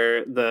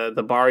where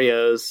the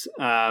barrios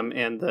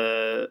and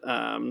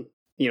the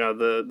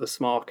the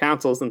small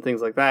councils and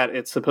things like that.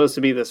 It's supposed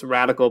to be this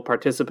radical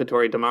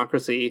participatory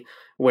democracy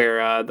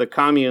where the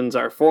communes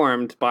are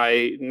formed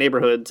by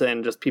neighborhoods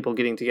and just people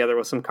getting together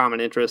with some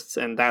common interests,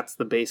 and that's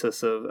the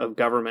basis of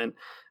government,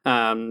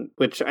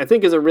 which I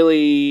think is a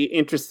really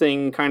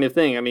interesting kind of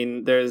thing. I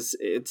mean,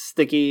 it's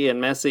sticky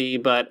and messy,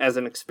 but as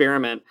an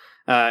experiment,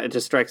 it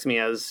just strikes me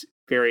as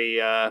very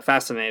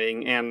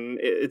fascinating, and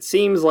it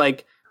seems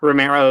like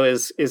Romero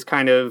is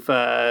kind of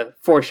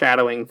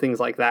foreshadowing things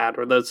like that,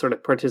 or those sort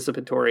of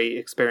participatory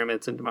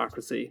experiments in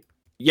democracy.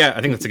 Yeah,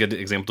 I think that's a good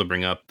example to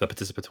bring up. The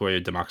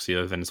participatory democracy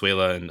of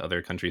Venezuela and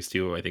other countries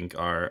too, I think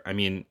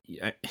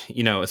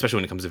especially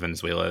when it comes to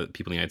Venezuela,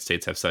 people in the United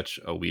States have such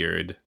a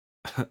weird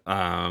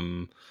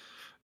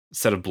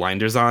set of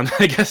blinders on,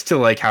 I guess, to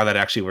like how that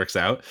actually works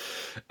out.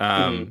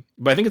 But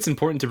I think it's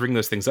important to bring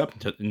those things up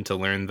and to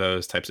learn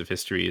those types of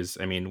histories.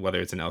 I mean, whether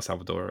it's in El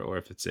Salvador or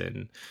if it's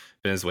in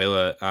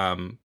Venezuela,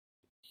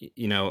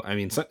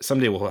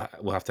 someday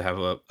we'll have to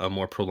have a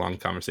more prolonged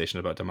conversation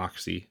about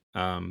democracy.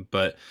 I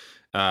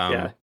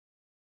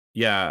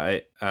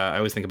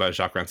always think about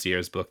Jacques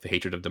Rancière's book, The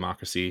Hatred of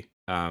Democracy,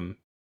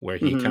 where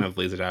he kind of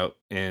lays it out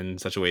in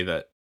such a way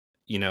that,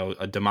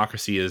 a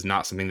democracy is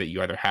not something that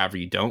you either have or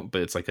you don't,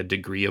 but it's like a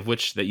degree of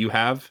which that you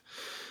have.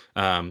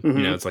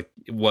 It's like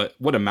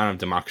what amount of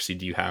democracy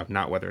do you have,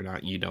 not whether or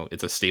not,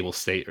 it's a stable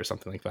state or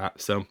something like that.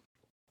 So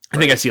I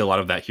think I see a lot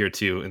of that here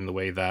too, in the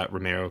way that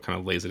Romero kind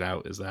of lays it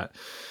out, is that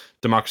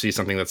democracy is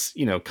something that's,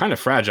 kind of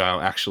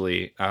fragile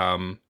actually.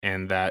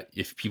 And that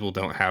if people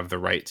don't have the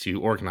right to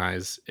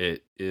organize,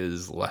 it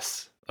is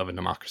less of a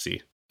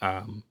democracy.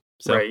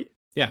 Right.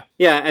 Yeah.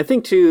 Yeah, I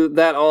think too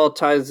that all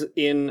ties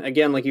in,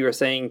 again, like you were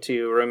saying,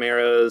 to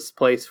Romero's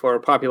place for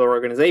popular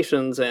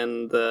organizations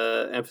and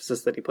the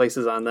emphasis that he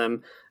places on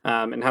them,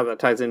 and how that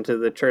ties into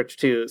the church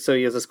too. So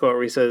he has this quote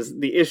where he says,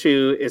 "The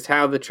issue is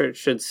how the church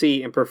should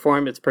see and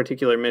perform its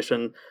particular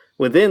mission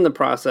within the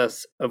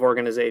process of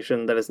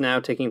organization that is now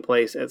taking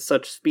place at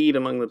such speed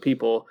among the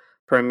people,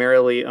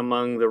 primarily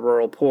among the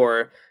rural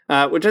poor,"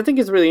 which I think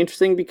is really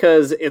interesting,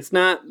 because it's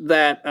not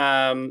that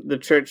the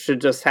church should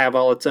just have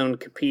all its own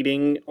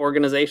competing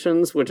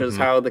organizations, which is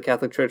how the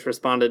Catholic Church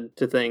responded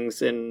to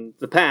things in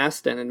the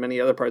past and in many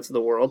other parts of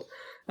the world,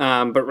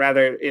 but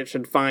rather it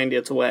should find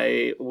its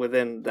way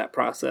within that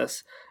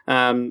process,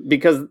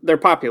 because they're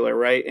popular,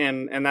 right?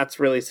 And that's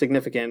really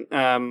significant.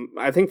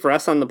 I think for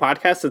us on the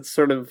podcast, it's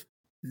sort of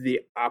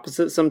the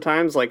opposite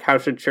sometimes. Like, how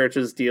should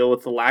churches deal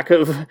with the lack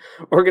of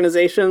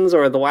organizations,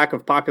 or the lack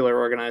of popular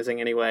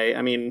organizing anyway?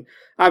 I mean,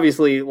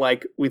 obviously,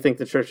 like, we think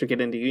the church should get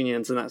into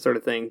unions and that sort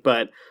of thing,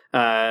 but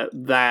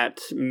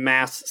that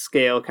mass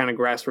scale kind of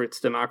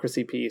grassroots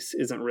democracy piece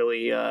isn't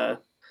really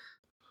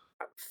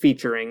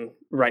featuring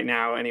right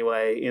now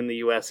anyway in the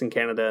US and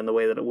Canada in the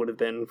way that it would have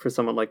been for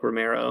someone like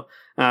Romero.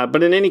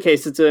 But in any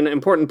case, it's an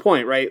important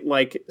point, right?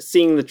 Like,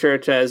 seeing the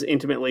church as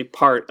intimately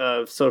part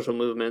of social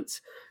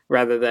movements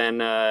rather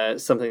than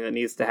something that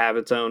needs to have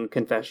its own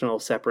confessional,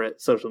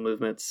 separate social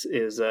movements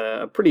is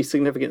a pretty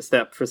significant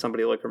step for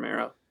somebody like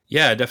Romero.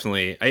 Yeah,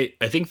 definitely.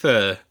 I think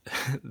the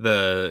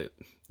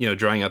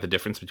drawing out the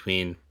difference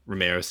between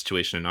Romero's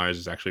situation and ours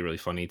is actually really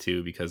funny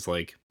too, because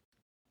like,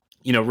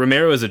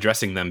 Romero is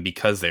addressing them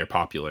because they're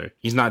popular.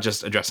 He's not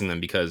just addressing them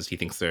because he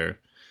thinks they're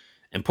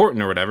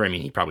important or whatever. I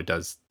mean, he probably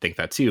does think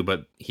that too,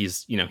 but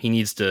he's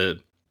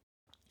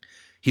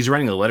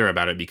writing a letter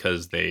about it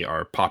because they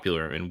are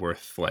popular and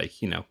worth, like,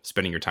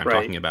 spending your time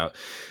talking about.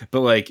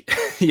 But like,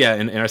 yeah,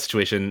 in our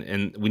situation,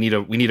 and we need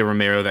a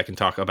Romero that can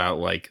talk about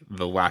like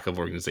the lack of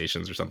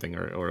organizations or something,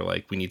 or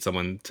like we need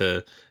someone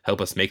to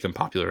help us make them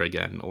popular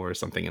again or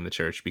something in the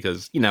church,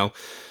 because,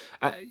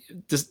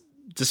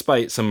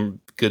 despite some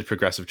good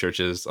progressive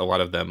churches, a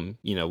lot of them,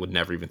 would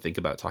never even think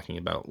about talking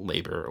about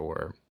labor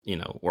or,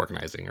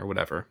 organizing or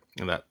whatever.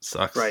 And that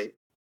sucks. Right.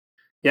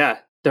 Yeah.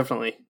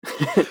 Definitely.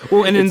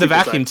 Well, and in the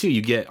vacuum too,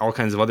 you get all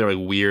kinds of other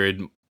like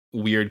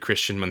weird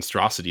Christian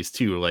monstrosities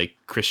too, like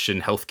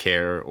Christian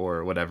healthcare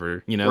or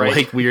whatever,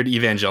 like weird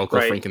evangelical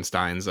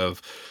Frankensteins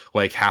of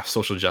like half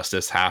social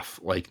justice, half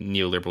like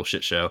neoliberal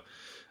shit show.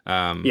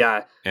 And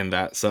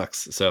that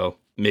sucks. So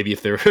maybe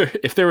if we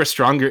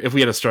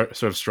had a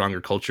sort of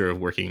stronger culture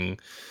of working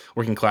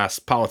class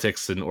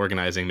politics and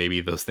organizing, maybe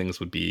those things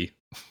would be,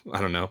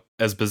 I don't know,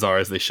 as bizarre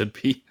as they should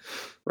be.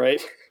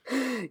 Right.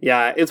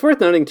 Yeah, it's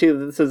worth noting too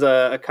that this is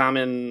a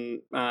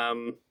common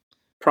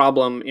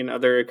problem in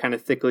other kind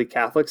of thickly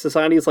Catholic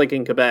societies, like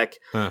in Quebec.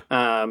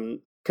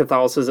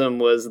 Catholicism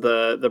was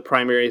the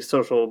primary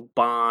social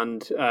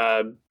bond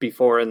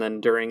before and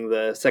then during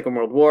the Second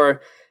World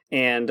War.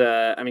 And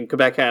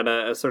Quebec had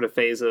a sort of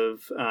phase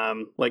of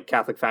like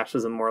Catholic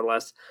fascism, more or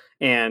less.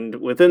 And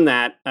within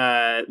that,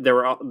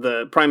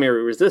 the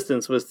primary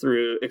resistance was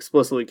through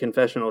explicitly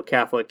confessional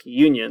Catholic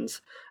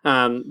unions.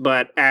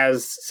 But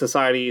as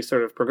society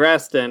sort of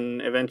progressed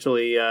and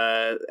eventually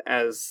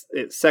as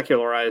it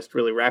secularized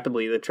really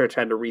rapidly, the church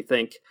had to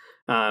rethink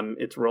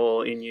its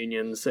role in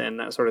unions and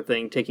that sort of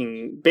thing,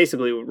 taking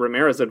basically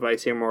Romero's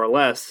advice here, more or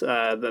less,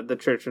 that the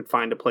church would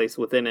find a place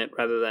within it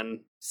rather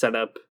than set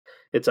up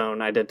its own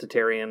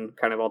identitarian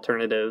kind of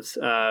alternatives,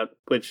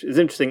 which is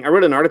interesting. I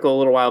wrote an article a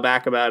little while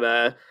back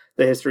about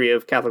the history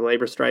of Catholic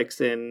labor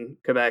strikes in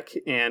Quebec,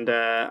 and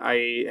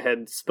I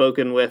had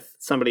spoken with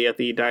somebody at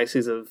the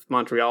Diocese of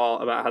Montreal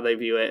about how they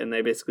view it, and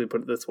they basically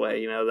put it this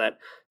way, that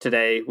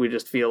today we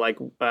just feel like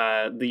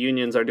the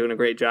unions are doing a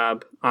great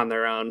job on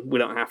their own. We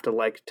don't have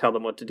to tell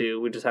them what to do.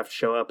 We just have to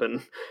show up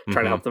and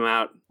try to help them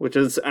out, which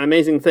is an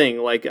amazing thing.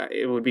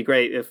 It would be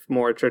great if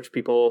more church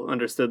people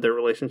understood their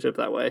relationship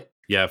that way.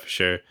 Yeah, for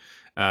sure.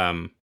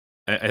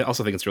 I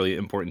also think it's really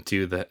important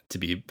too that to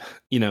be,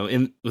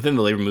 within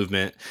the labor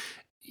movement,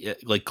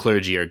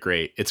 clergy are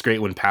great. It's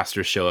great when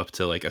pastors show up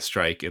to a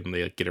strike and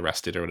they get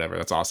arrested or whatever.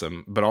 That's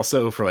awesome. But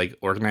also for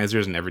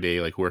organizers and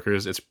everyday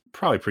workers, it's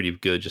probably pretty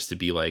good just to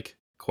be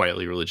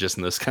quietly religious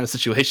in those kind of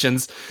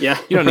situations. Yeah,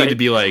 you don't need to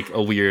be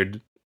a weird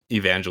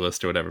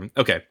evangelist or whatever.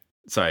 Okay,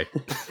 sorry,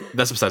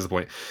 that's besides the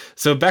point.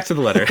 So back to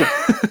the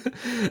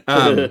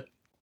letter.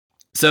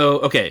 So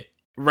okay,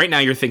 right now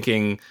you're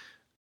thinking,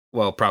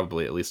 well,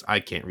 probably, at least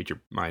I can't read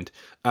your mind.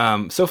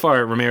 So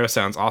far, Romero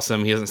sounds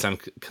awesome. He doesn't sound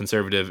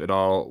conservative at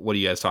all. What are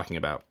you guys talking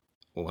about?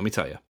 Well, let me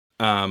tell you.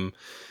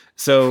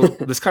 So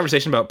this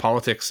conversation about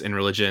politics and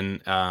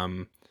religion,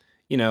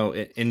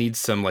 it needs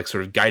some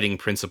sort of guiding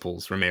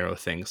principles, Romero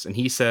thinks. And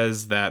he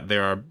says that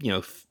there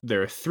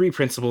are three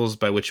principles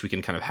by which we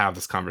can kind of have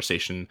this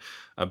conversation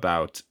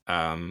about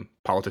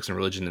politics and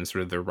religion and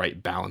sort of the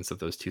right balance of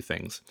those two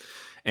things.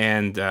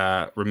 And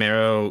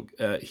Romero,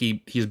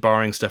 he's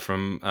borrowing stuff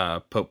from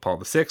Pope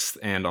Paul VI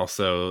and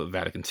also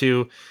Vatican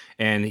II,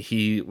 and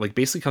he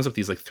basically comes up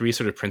with these three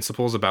sort of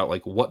principles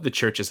about what the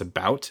church is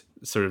about,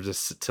 sort of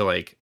just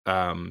to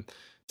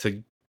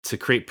to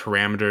create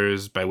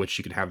parameters by which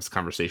you can have this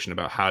conversation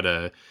about how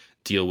to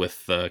deal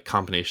with the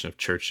combination of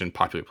church and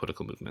popular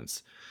political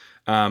movements.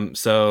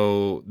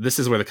 So this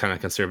is where the kind of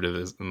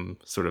conservatism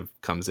sort of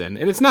comes in,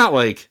 and it's not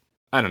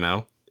I don't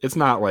know. It's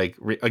not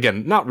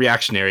again, not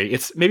reactionary.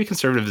 It's maybe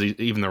conservative is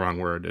even the wrong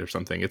word or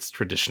something. It's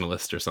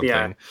traditionalist or something.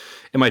 Yeah.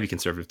 It might be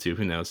conservative too.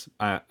 Who knows?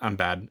 I'm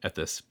bad at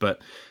this.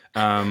 But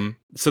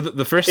so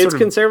the first it's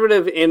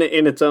conservative in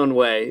its own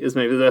way is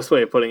maybe the best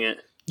way of putting it.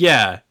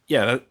 Yeah.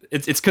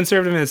 It's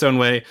conservative in its own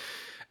way,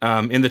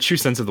 in the true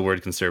sense of the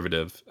word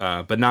conservative,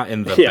 but not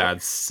in the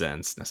bad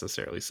sense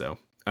necessarily. So,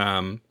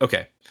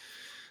 okay.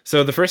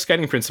 So the first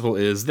guiding principle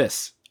is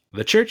this.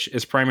 The church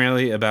is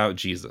primarily about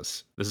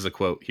Jesus. This is a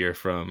quote here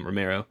from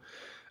Romero.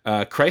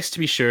 Christ, to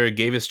be sure,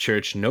 gave his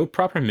church no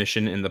proper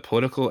mission in the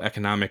political,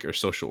 economic, or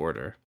social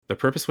order. The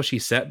purpose which he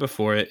set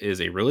before it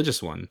is a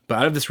religious one, but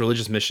out of this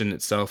religious mission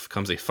itself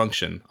comes a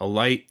function, a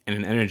light, and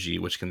an energy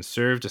which can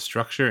serve to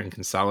structure and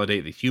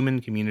consolidate the human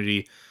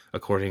community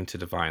according to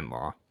divine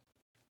law.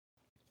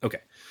 Okay.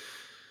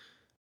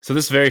 So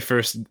this very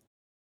first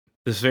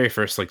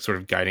sort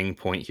of guiding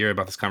point here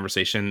about this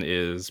conversation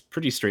is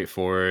pretty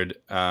straightforward,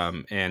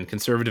 and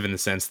conservative in the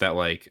sense that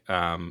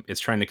it's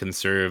trying to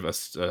conserve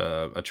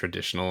a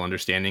traditional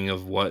understanding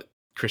of what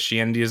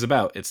Christianity is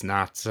about. It's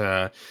not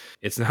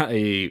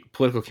a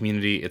political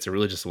community, it's a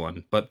religious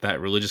one, but that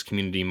religious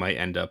community might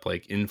end up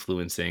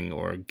influencing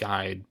or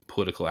guide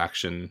political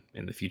action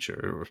in the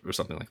future or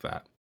something like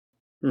that.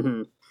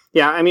 Mm-hmm.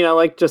 Yeah, I mean, I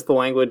like just the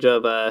language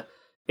of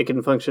it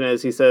can function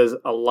as, he says,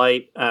 a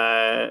light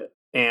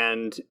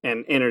and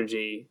an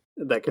energy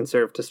that can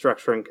serve to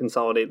structure and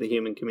consolidate the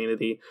human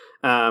community.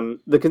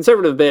 The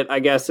conservative bit, I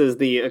guess, is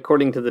the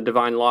according to the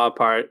divine law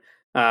part.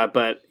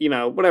 But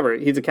whatever.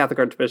 He's a Catholic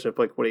Archbishop.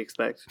 What do you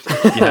expect?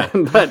 Yeah.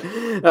 But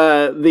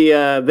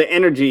the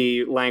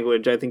energy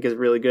language, I think, is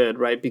really good,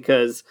 right?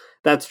 Because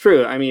that's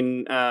true. I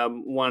mean,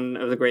 one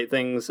of the great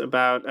things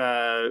about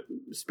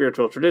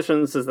spiritual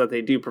traditions is that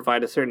they do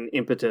provide a certain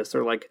impetus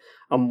or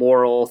a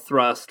moral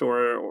thrust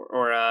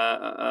or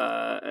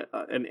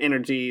an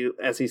energy,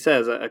 as he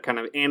says, a kind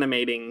of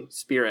animating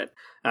spirit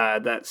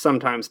that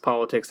sometimes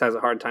politics has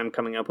a hard time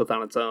coming up with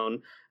on its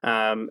own.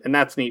 And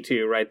that's neat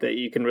too, right? That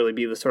you can really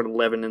be the sort of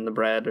leaven in the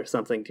bread or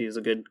something, to use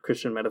a good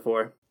Christian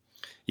metaphor.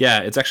 Yeah,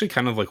 it's actually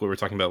kind of like what we were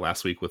talking about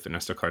last week with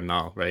Ernesto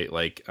Cardinal, right?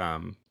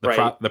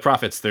 The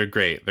prophets, they're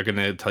great. They're going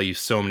to tell you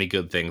so many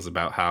good things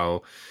about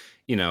how,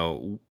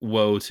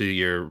 woe to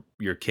your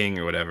king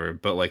or whatever,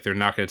 but they're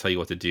not going to tell you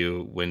what to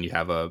do when you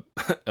have a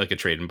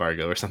trade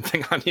embargo or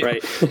something on you.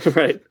 Right,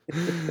 right.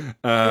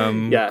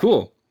 Yeah.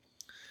 Cool.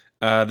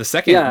 The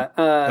second... Yeah.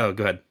 Oh,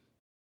 go ahead.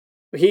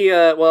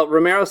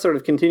 Romero sort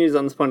of continues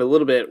on this point a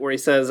little bit, where he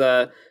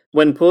says,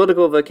 when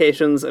political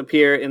vocations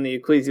appear in the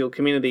ecclesial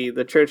community,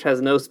 the church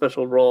has no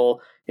special role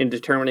in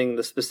determining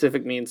the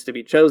specific means to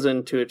be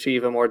chosen to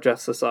achieve a more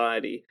just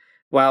society.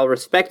 While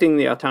respecting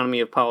the autonomy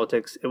of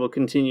politics, it will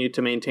continue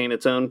to maintain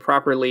its own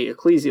properly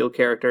ecclesial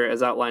character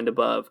as outlined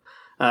above.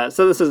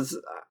 So this is,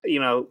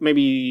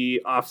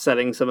 maybe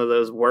offsetting some of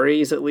those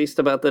worries, at least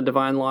about the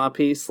divine law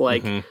piece.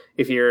 Like,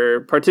 if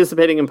you're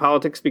participating in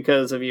politics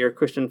because of your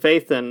Christian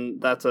faith, then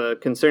that's a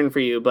concern for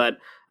you. But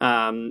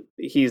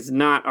he's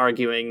not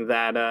arguing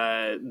that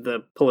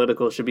the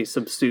political should be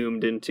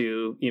subsumed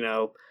into,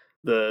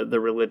 the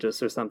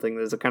religious or something.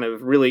 There's a kind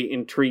of really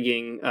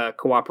intriguing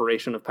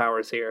cooperation of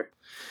powers here.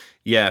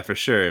 Yeah, for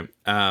sure.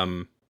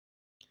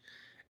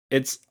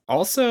 It's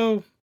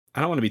also, I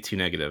don't want to be too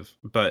negative,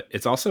 but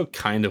it's also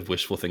kind of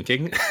wishful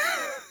thinking.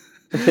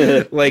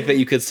 Like that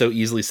you could so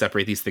easily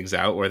separate these things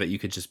out, or that you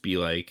could just be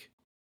like,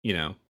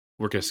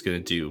 we're just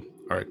going to do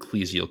our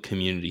ecclesial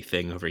community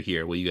thing over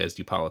here while you guys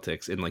do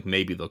politics. And like,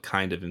 maybe they'll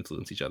kind of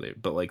influence each other,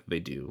 but like they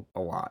do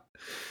a lot.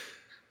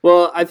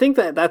 Well, I think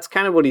that's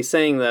kind of what he's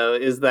saying, though,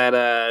 is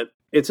that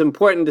it's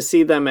important to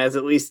see them as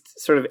at least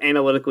sort of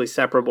analytically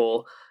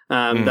separable.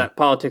 That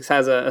politics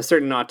has a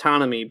certain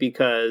autonomy,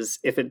 because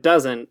if it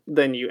doesn't,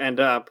 then you end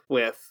up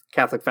with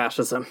Catholic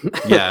fascism.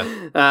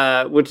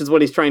 Yeah. Which is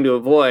what he's trying to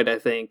avoid, I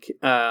think.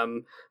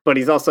 But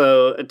he's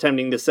also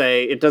attempting to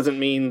say it doesn't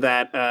mean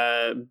that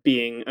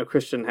being a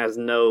Christian has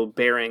no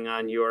bearing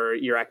on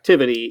your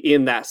activity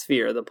in that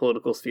sphere, the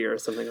political sphere, or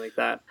something like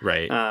that.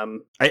 Right.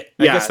 I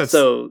guess that's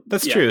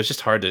true. It's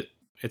just hard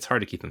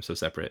to keep them so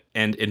separate.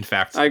 And in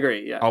fact, I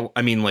agree. Yeah.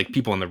 Like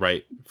people on the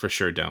right for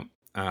sure don't.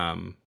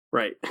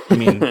 Right. I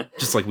mean,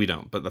 just like we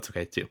don't, but that's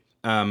okay too.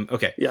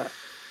 Okay. Yeah.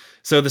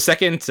 So the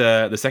second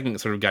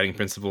sort of guiding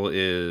principle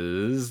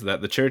is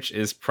that the church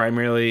is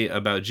primarily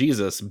about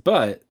Jesus,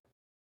 but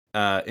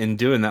in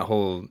doing that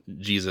whole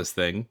Jesus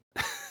thing,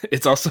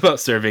 it's also about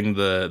serving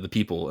the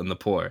people and the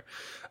poor.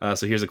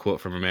 So here's a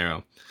quote from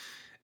Romero.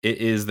 It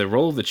is the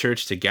role of the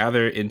church to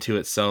gather into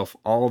itself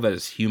all that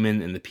is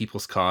human in the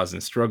people's cause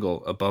and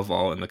struggle, above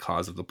all, in the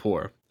cause of the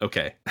poor.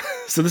 Okay.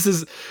 So this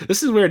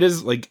is where it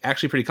is like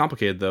actually pretty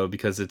complicated, though,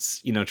 because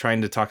it's,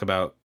 trying to talk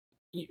about,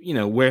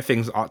 where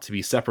things ought to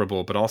be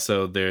separable, but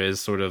also there is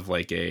sort of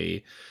like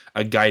a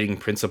guiding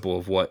principle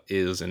of what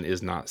is and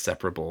is not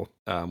separable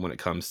when it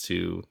comes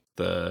to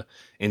the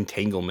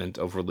entanglement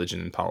of religion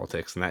and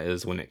politics, and that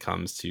is when it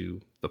comes to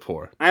the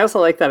poor. I also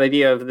like that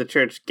idea of the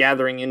church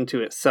gathering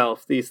into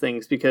itself these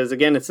things, because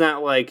again, it's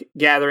not like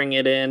gathering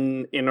it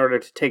in order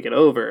to take it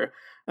over,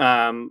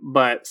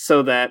 but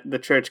so that the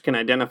church can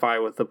identify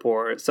with the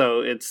poor. So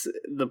it's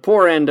the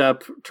poor end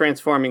up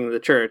transforming the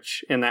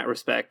church in that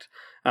respect,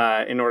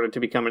 in order to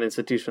become an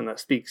institution that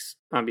speaks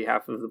on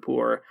behalf of the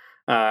poor,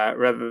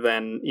 rather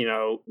than,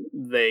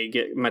 they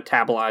get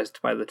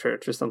metabolized by the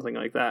church or something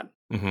like that.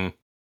 Mm-hmm.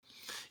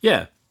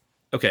 Yeah.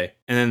 Okay.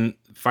 And then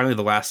finally,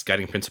 the last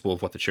guiding principle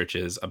of what the church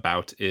is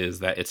about is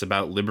that it's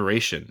about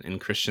liberation and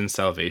Christian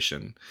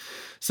salvation.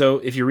 So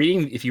if you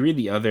read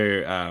the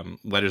other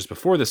letters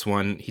before this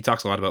one, he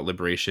talks a lot about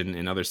liberation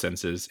in other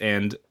senses.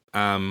 And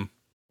the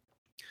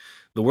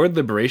word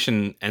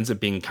liberation ends up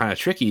being kind of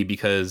tricky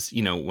because,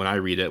 when I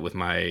read it with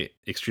my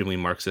extremely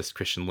Marxist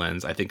Christian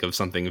lens, I think of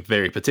something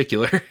very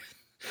particular.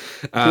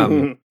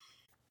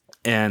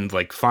 And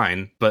like,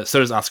 fine, but so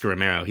does Oscar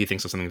Romero. He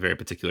thinks of something very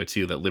particular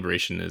too, that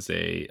liberation is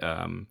it's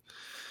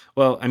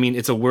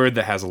a word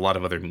that has a lot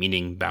of other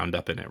meaning bound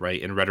up in it, right?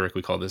 In rhetoric,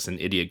 we call this an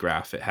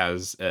ideograph. It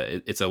has,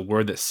 it's a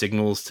word that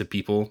signals to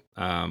people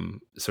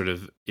sort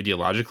of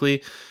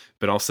ideologically,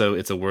 but also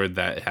it's a word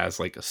that has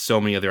like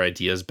so many other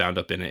ideas bound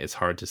up in it. It's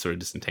hard to sort of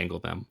disentangle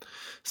them.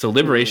 So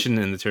liberation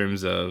in the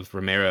terms of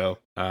Romero,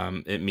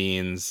 it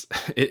means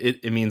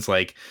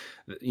like,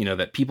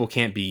 that people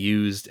can't be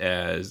used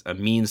as a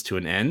means to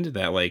an end,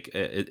 that like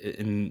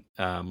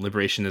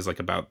liberation is like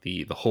about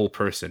the whole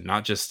person,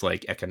 not just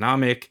like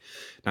economic,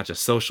 not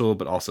just social,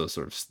 but also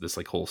sort of this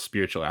like whole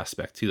spiritual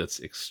aspect too. That's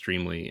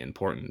extremely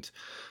important.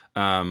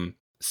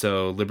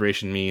 So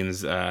liberation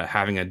means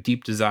having a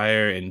deep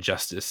desire in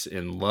justice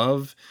and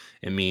love.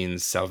 It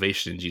means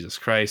salvation in Jesus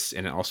Christ.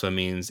 And it also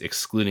means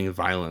excluding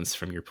violence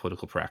from your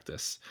political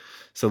practice.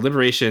 So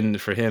liberation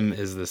for him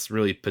is this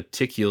really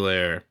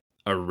particular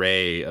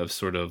array of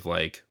sort of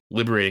like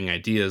liberating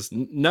ideas,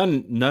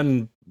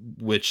 none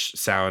which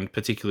sound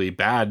particularly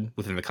bad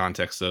within the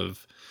context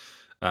of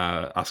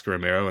Oscar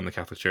Romero and the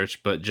Catholic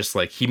Church, but just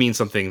like he means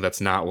something that's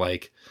not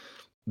like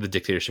the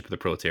dictatorship of the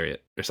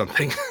proletariat or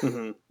something.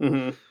 Mm-hmm.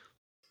 Mm-hmm.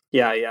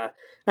 Yeah.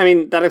 I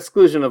mean, that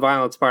exclusion of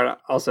violence part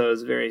also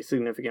is very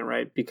significant,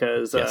 right?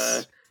 Because,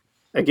 yes.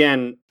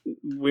 Again,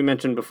 we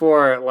mentioned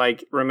before,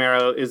 like,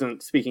 Romero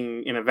isn't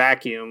speaking in a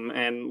vacuum.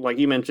 And like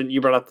you mentioned,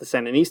 you brought up the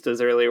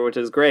Sandinistas earlier, which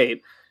is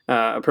great.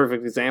 A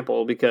perfect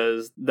example,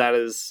 because that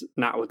is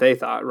not what they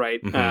thought,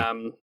 right?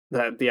 Mm-hmm.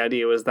 That the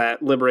idea was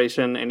that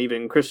liberation and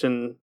even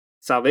Christian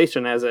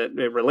salvation, as it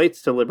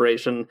relates to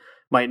liberation,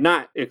 might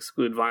not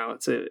exclude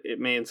violence. It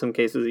may in some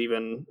cases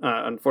even,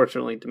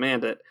 unfortunately,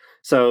 demand it.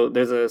 So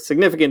there's a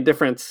significant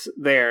difference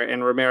there,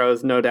 and Romero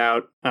is no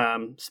doubt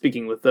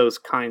speaking with those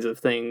kinds of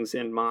things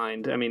in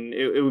mind. I mean,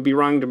 it would be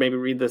wrong to maybe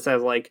read this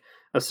as like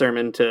a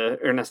sermon to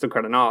Ernesto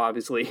Cardenal,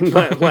 obviously,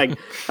 but like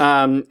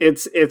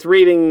it's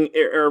reading,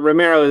 or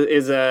Romero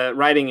is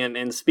writing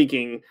and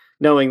speaking,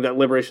 knowing that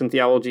liberation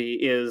theology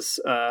is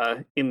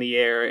in the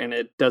air and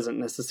it doesn't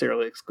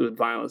necessarily exclude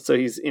violence. So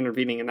he's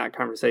intervening in that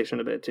conversation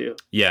a bit too.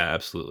 Yeah,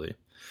 absolutely.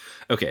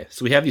 Okay,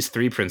 so we have these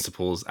three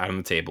principles out on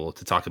the table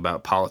to talk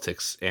about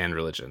politics and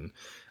religion.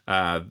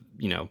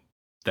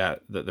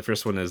 That the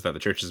first one is that the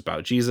church is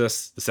about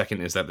Jesus. The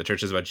second is that the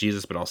church is about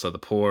Jesus, but also the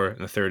poor. And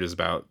the third is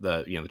about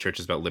the church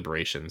is about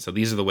liberation. So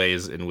these are the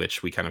ways in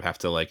which we kind of have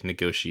to like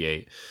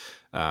negotiate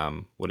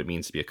what it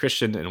means to be a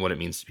Christian and what it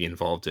means to be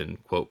involved in,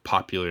 quote,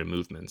 popular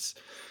movements.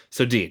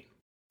 So Dean,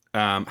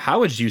 how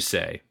would you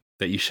say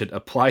that you should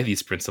apply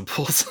these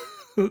principles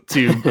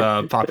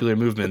to popular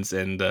movements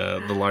and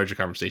the larger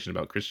conversation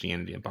about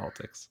Christianity and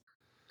politics?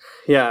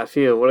 Yeah,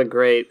 phew, what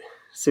a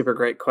super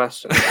great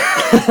question.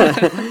 One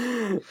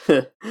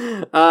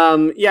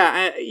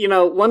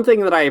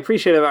thing that I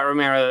appreciate about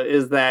Romero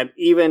is that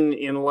even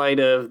in light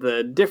of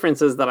the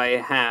differences that I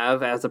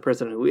have as a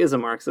person who is a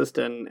Marxist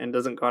and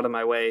doesn't go out of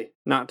my way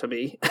not to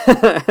be,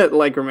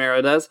 like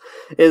Romero does,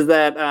 is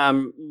that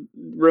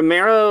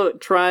Romero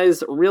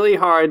tries really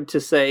hard to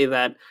say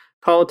that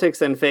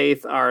politics and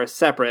faith are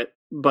separate,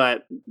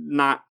 but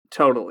not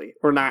totally,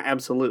 or not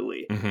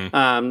absolutely.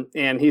 Mm-hmm.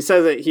 And he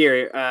says it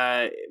here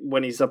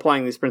when he's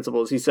applying these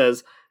principles. He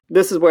says,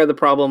 "This is where the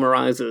problem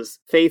arises.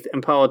 Faith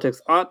and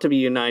politics ought to be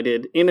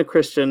united in a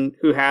Christian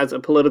who has a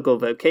political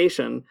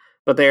vocation,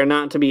 but they are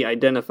not to be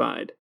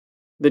identified.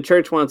 The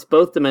church wants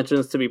both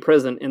dimensions to be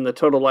present in the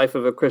total life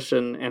of a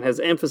Christian and has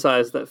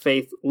emphasized that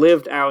faith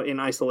lived out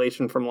in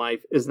isolation from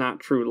life is not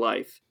true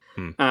life."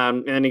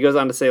 And then he goes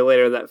on to say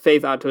later that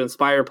faith ought to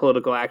inspire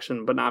political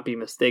action, but not be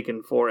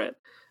mistaken for it.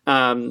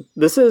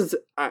 This is,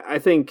 I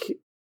think,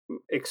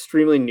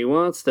 extremely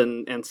nuanced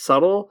and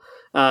subtle,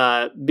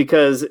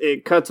 because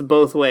it cuts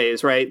both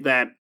ways, right?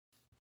 That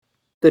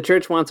the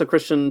church wants a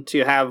Christian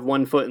to have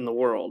one foot in the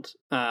world,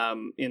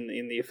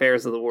 in the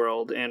affairs of the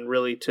world, and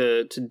really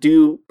to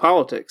do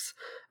politics.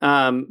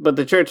 But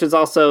the church is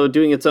also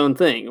doing its own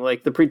thing.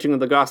 Like the preaching of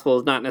the gospel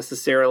is not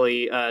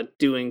necessarily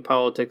doing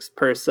politics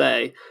per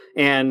se.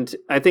 And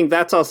I think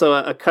that's also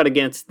a cut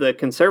against the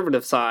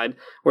conservative side,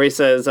 where he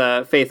says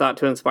faith ought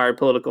to inspire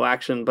political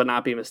action, but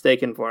not be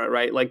mistaken for it,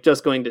 right? Like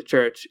just going to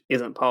church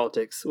isn't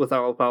politics, with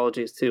all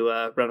apologies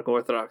to radical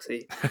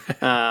orthodoxy.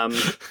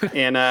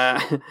 And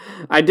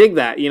I dig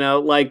that,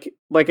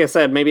 like I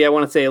said, maybe I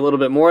want to say a little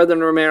bit more than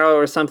Romero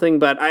or something,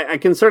 but I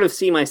can sort of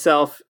see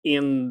myself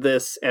in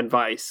this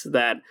advice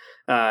that,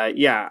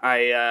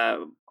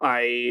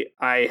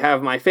 I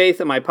have my faith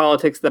and my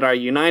politics that are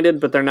united,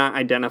 but they're not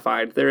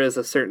identified. There is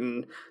a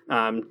certain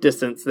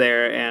distance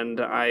there, and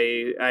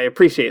I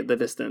appreciate the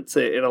distance.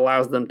 It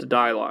allows them to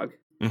dialogue.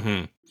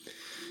 Mm-hmm.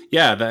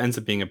 Yeah, that ends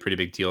up being a pretty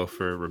big deal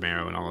for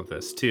Romero and all of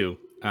this, too.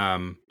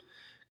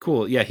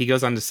 Cool. Yeah, he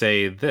goes on to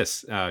say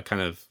this,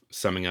 kind of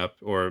summing up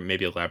or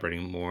maybe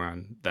elaborating more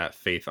on that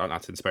faith ought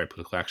not to inspire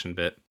political action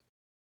bit.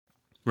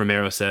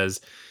 Romero says,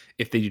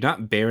 "If they do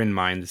not bear in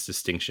mind this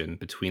distinction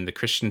between the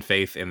Christian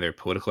faith and their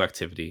political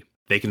activity,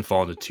 they can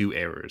fall into two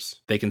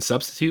errors. They can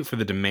substitute for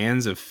the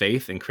demands of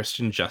faith and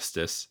Christian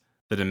justice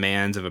the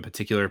demands of a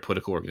particular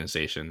political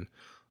organization,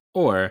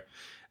 or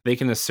they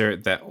can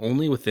assert that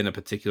only within a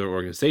particular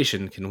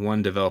organization can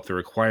one develop the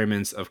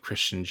requirements of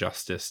Christian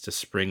justice to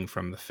spring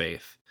from the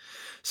faith."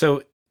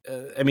 So,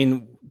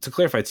 to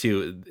clarify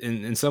too,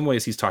 in some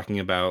ways he's talking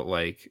about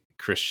like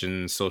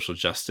Christian social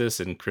justice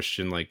and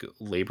Christian like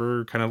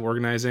labor kind of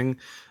organizing,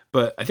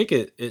 but I think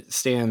it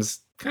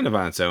stands kind of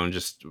on its own,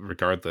 just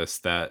regardless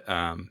that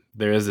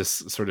there is this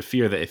sort of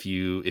fear that if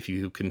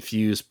you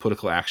confuse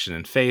political action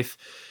and faith,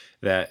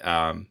 that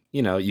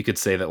you could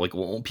say that like,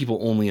 well, people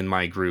only in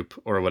my group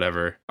or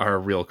whatever are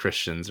real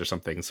Christians or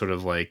something, sort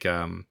of like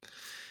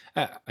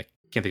I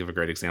can't think of a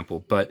great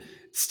example, but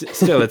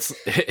still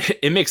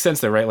it makes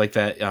sense though, right? Like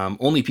that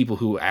only people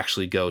who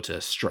actually go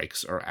to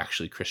strikes are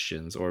actually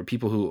Christians, or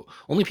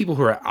only people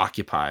who are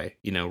Occupy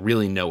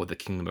really know what the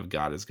kingdom of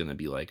God is going to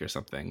be like or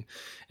something.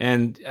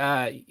 And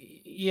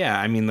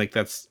like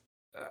that's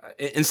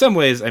in some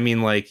ways,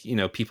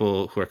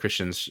 people who are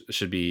Christians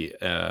should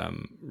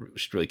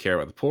really care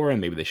about the poor,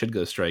 and maybe they should go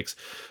to strikes,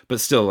 but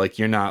still, like,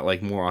 you're not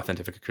like more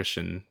authentic a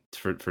Christian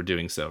for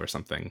doing so or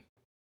something.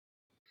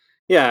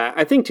 Yeah,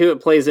 I think, too, it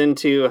plays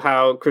into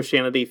how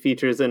Christianity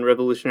features in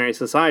revolutionary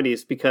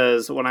societies,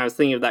 because when I was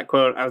thinking of that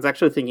quote, I was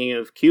actually thinking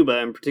of Cuba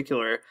in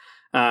particular,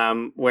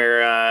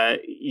 where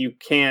you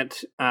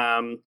can't,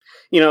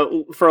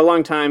 for a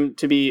long time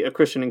to be a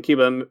Christian in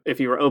Cuba, if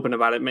you were open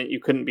about it, meant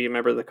you couldn't be a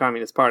member of the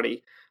Communist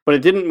Party. But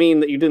it didn't mean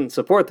that you didn't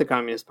support the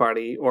Communist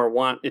Party or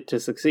want it to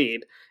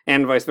succeed,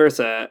 and vice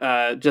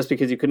versa. Just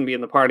because you couldn't be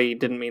in the party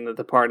didn't mean that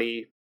the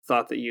party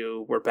thought that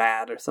you were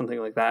bad or something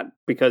like that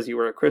because you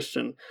were a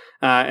Christian.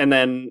 And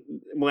then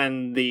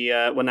when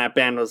that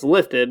ban was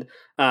lifted,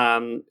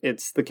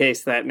 it's the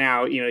case that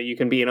now, you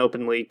can be an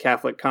openly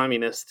Catholic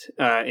communist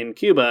in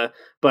Cuba,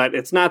 but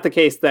it's not the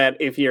case that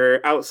if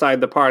you're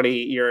outside the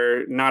party,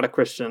 you're not a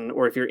Christian,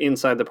 or if you're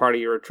inside the party,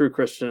 you're a true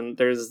Christian.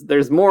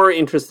 There's more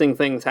interesting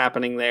things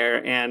happening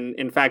there. And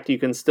in fact, you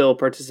can still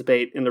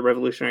participate in the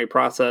revolutionary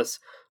process,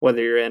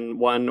 whether you're in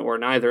one or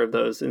neither of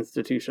those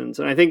institutions.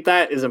 And I think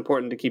that is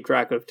important to keep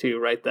track of too,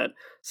 right? That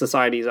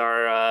societies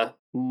are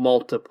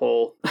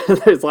multiple.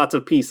 There's lots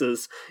of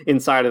pieces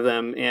inside of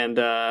them. And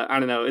I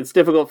don't know, it's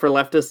difficult for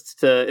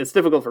leftists it's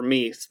difficult for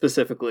me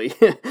specifically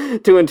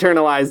to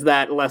internalize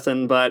that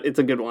lesson, but it's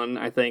a good one.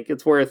 I think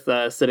it's worth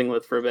sitting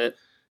with for a bit.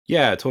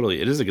 Yeah,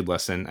 totally. It is a good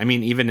lesson. I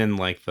mean, even in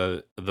like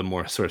the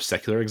more sort of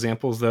secular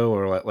examples though,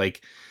 or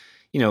like,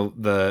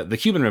 the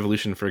Cuban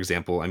Revolution, for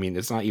example, I mean,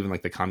 it's not even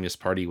like the Communist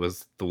Party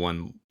was the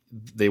one,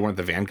 they weren't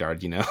the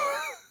vanguard,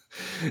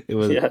 It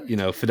was,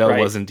 Fidel right.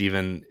 wasn't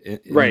even in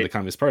right. the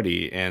Communist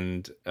Party.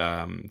 And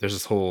there's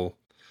this whole,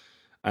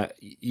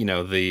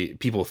 the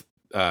people,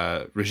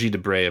 Regis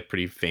Debray, a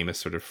pretty famous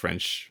sort of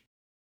French,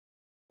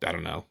 I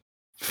don't know,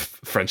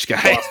 French guy.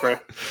 Philosopher.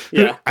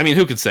 Yeah. I mean,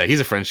 who could say? He's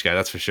a French guy,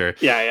 that's for sure.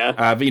 Yeah.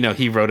 But,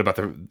 he wrote about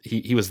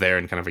he was there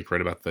and kind of like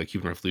wrote about the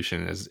Cuban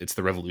Revolution as it's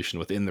the revolution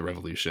within the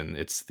revolution.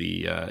 It's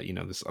the,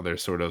 this other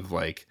sort of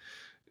like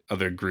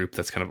other group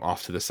that's kind of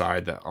off to the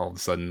side that all of a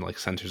sudden like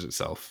centers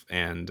itself.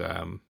 And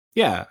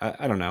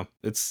I don't know.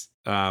 It's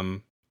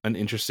an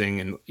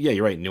interesting and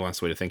you're right,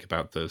 nuanced way to think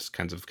about those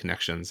kinds of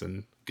connections,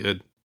 and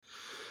good.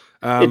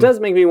 It does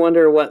make me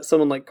wonder what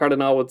someone like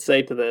Cardinal would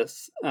say to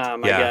this, I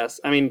guess.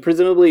 I mean,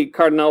 presumably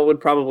Cardinal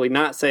would probably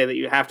not say that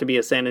you have to be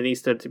a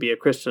Sandinista to be a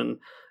Christian,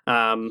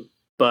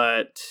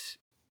 but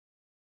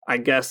I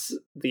guess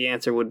the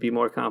answer would be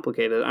more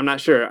complicated. I'm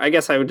not sure. I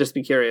guess I would just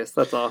be curious,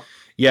 that's all.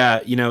 Yeah,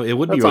 it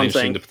would be That's really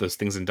interesting to put those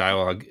things in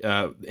dialogue.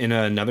 In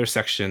another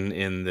section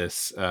in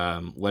this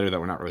letter that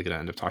we're not really going to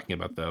end up talking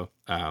about, though,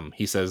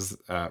 he says,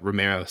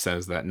 Romero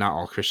says that not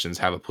all Christians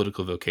have a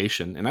political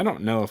vocation, and I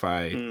don't know if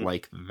I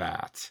like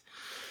that.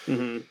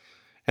 Mm-hmm.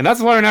 And that's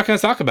why we're not going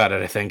to talk about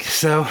it, I think.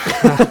 So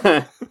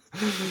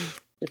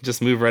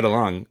just move right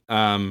along.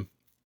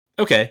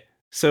 Okay.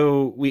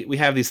 So we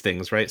have these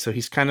things, right? So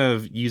he's kind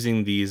of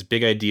using these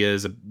big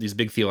ideas, these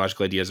big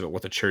theological ideas about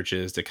what the church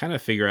is to kind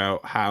of figure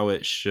out how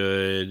it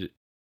should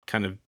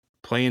kind of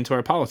play into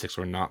our politics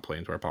or not play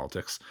into our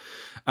politics.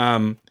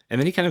 And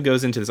then he kind of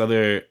goes into this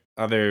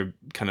other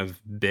kind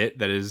of bit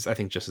that is, I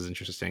think, just as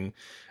interesting,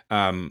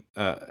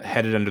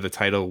 headed under the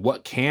title,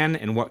 "What Can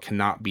and What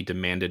Cannot Be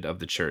Demanded of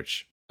the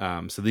Church."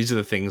 So these are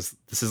the things,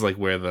 this is like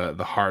where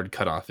the hard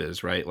cutoff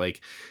is, right?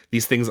 Like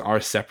these things are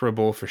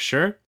separable for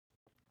sure.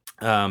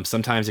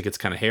 Sometimes it gets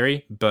kind of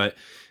hairy, but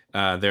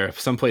there are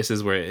some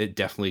places where it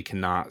definitely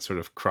cannot sort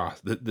of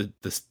cross,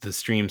 the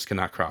streams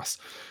cannot cross.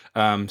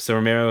 So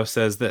Romero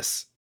says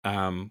this: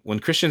 when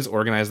Christians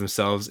organize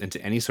themselves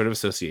into any sort of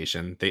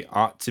association, they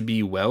ought to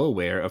be well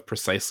aware of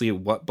precisely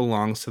what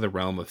belongs to the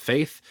realm of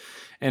faith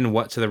and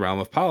what to the realm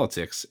of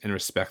politics, and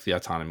respect the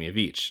autonomy of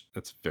each.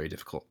 That's very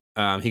difficult.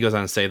 He goes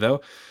on to say,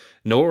 though,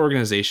 no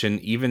organization,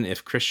 even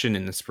if Christian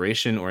in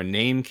inspiration or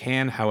name,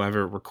 can,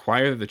 however,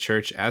 require that the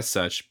church as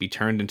such be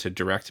turned into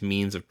direct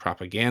means of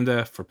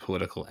propaganda for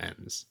political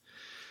ends.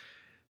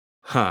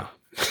 Huh.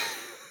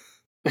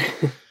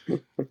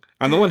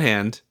 On the one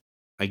hand,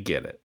 I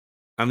get it.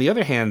 On the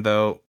other hand,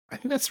 though, I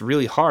think that's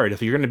really hard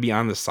if you're going to be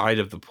on the side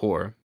of the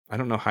poor. I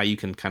don't know how you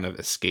can kind of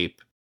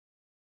escape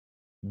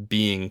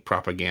being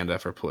propaganda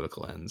for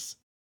political ends.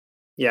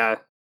 Yeah,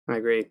 I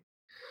agree.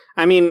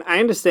 I mean, I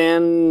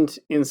understand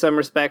in some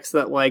respects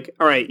that, like,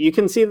 all right, you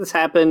can see this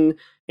happen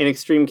in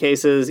extreme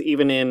cases,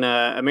 even in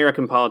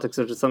American politics,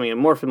 which is something I'm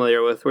more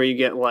familiar with, where you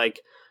get, like,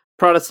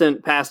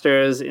 Protestant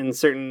pastors in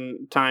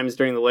certain times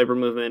during the labor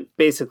movement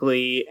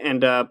basically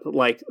end up,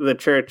 like, the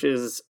church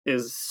is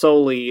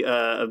solely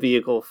a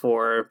vehicle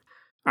for,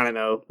 I don't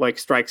know, like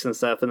strikes and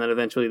stuff, and then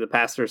eventually the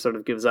pastor sort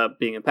of gives up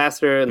being a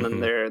pastor, and then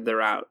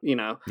they're out,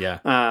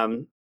 Yeah.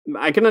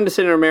 I can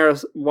understand Romero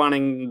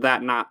wanting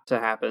that not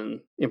to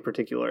happen in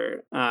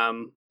particular.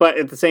 But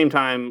at the same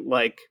time,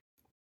 like,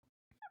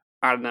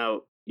 I don't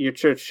know, your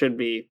church should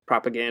be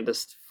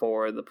propagandist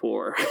for the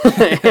poor.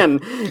 And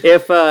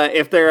if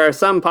there are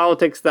some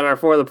politics that are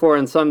for the poor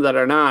and some that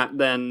are not,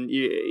 then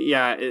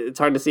it's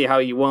hard to see how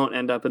you won't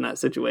end up in that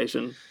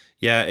situation.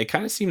 Yeah, it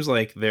kind of seems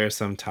like there are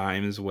some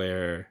times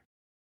where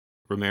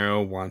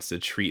Romero wants to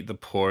treat the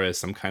poor as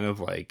some kind of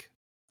like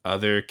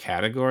other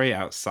category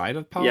outside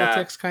of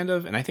politics, kind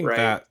of, and I think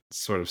that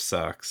sort of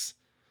sucks.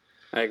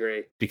 I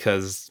agree,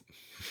 because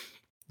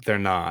they're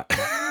not,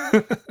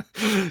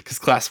 because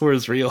class war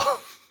is real.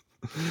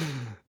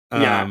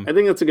 I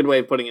think that's a good way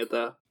of putting it,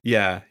 though.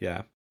 Yeah.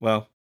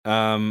 Well,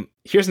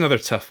 here's another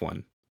tough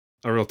one,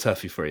 a real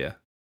toughie for you.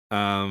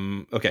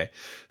 Okay,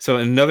 so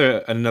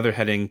another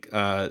heading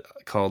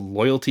called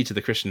 "Loyalty to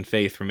the Christian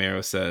Faith."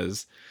 Romero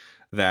says,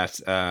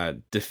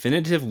 that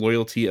definitive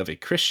loyalty of a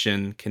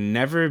Christian can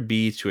never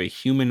be to a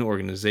human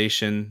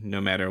organization,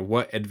 no matter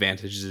what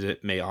advantages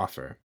it may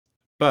offer,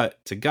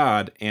 but to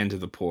God and to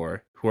the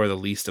poor, who are the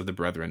least of the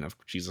brethren of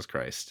Jesus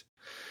Christ.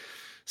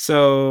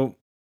 So,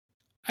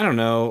 I don't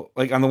know.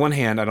 Like, on the one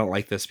hand, I don't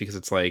like this because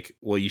it's like,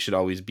 well, you should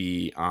always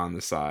be on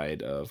the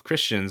side of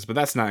Christians, but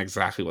that's not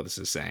exactly what this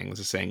is saying. This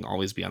is saying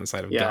always be on the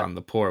side of God and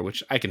the poor,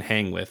 which I can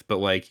hang with, but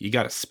like, you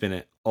got to spin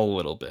it a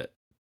little bit.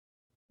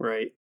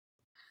 Right.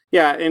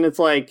 Yeah, and it's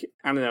like,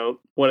 I don't know,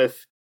 what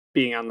if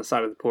being on the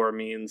side of the poor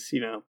means,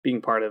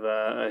 being part of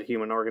a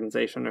human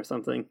organization or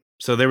something?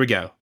 So there we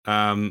go.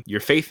 Your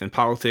faith and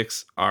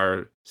politics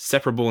are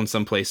separable in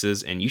some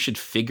places, and you should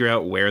figure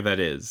out where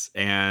that is.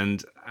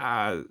 And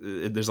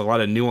there's a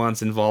lot of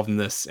nuance involved in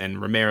this,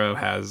 and Romero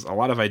has a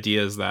lot of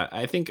ideas that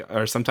I think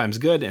are sometimes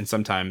good and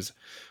sometimes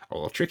a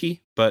little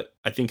tricky, but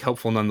I think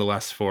helpful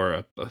nonetheless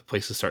for a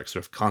place to start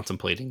sort of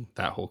contemplating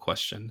that whole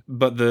question.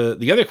 But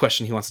the other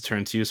question he wants to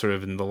turn to, sort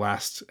of in the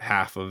last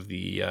half of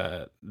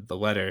the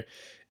letter,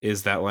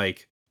 is that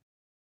like,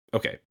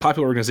 okay,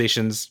 popular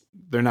organizations,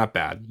 they're not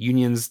bad.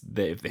 Unions,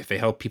 if they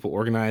help people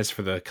organize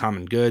for the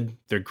common good,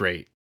 they're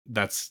great.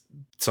 That's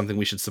something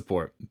we should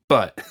support.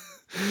 But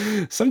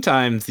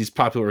sometimes these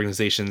popular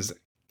organizations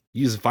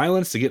use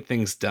violence to get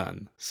things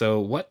done. So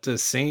what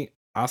does St.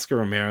 Oscar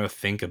Romero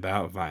think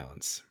about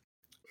violence?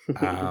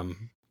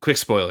 Quick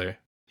spoiler.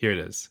 Here it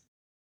is.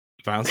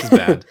 Violence is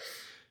bad.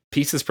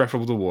 Peace is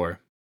preferable to war.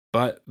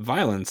 But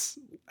violence,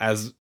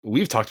 as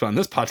we've talked about in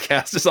this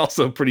podcast, is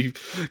also pretty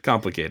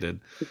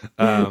complicated.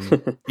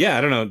 Yeah,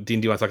 I don't know.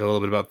 Dean, do you want to talk a little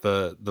bit about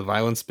the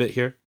violence bit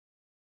here?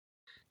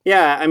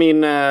 Yeah, I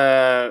mean,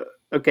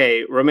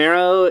 okay,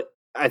 Romero,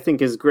 I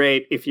think, is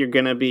great if you're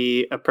going to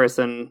be a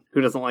person who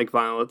doesn't like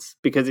violence,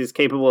 because he's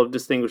capable of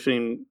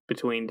distinguishing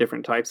between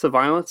different types of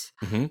violence.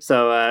 Mm-hmm.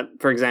 So,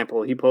 for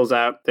example, he pulls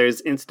out,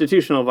 there's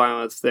institutional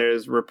violence,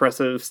 there's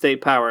repressive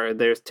state power,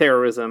 there's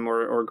terrorism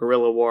or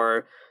guerrilla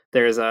war,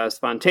 there's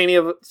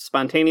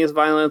spontaneous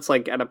violence,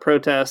 like at a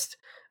protest.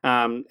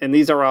 And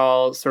these are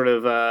all sort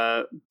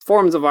of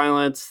forms of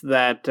violence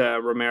that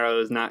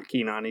Romero is not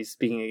keen on. He's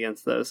speaking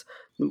against those.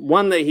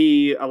 One that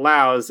he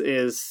allows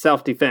is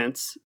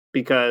self-defense,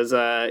 because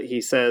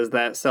he says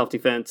that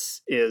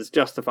self-defense is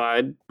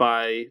justified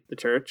by the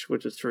church,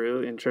 which is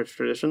true in church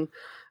tradition,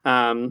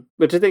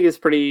 which I think is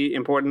pretty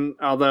important,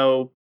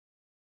 although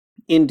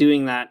in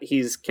doing that,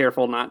 he's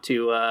careful not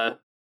to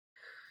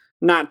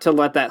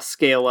let that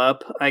scale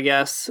up, I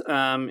guess,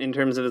 in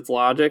terms of its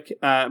logic.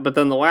 But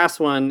then the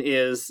last one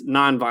is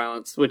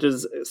nonviolence, which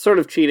is sort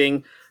of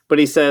cheating. But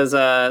he says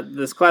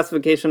this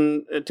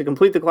classification, to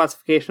complete the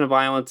classification of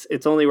violence,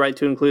 it's only right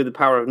to include the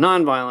power of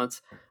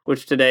nonviolence,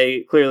 which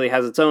today clearly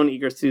has its own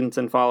eager students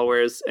and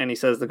followers. And he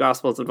says the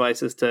gospel's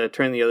advice is to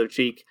turn the other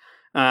cheek.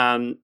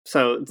 So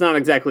it's not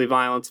exactly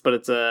violence, but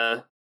it's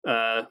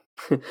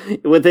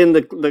within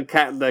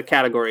the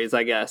categories,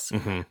 I guess.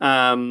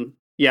 Mm-hmm.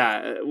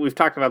 Yeah, we've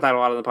talked about that a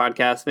lot on the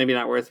podcast. Maybe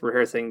not worth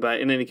rehearsing, but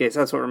in any case,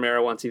 that's what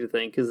Romero wants you to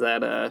think, is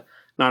that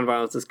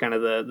nonviolence is kind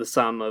of the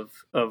sum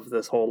of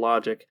this whole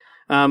logic.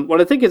 What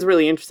I think is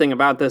really interesting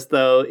about this,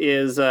 though,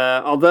 is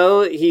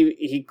although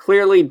he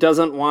clearly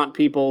doesn't want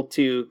people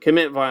to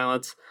commit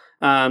violence,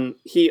 Romero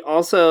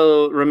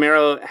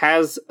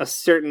has a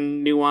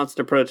certain nuanced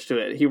approach to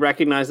it. He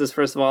recognizes,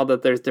 first of all,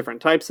 that there's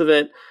different types of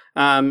it.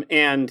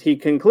 And he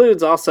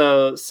concludes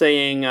also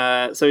saying,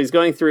 so he's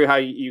going through how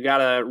you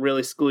gotta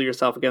really school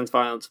yourself against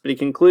violence, but he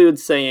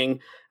concludes saying,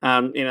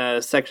 in a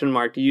section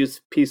marked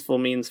 "Use peaceful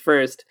means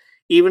first,"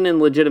 even in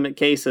legitimate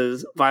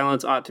cases,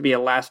 violence ought to be a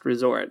last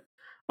resort.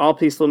 All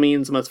peaceful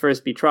means must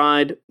first be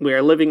tried. We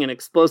are living in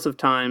explosive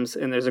times,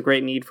 and there's a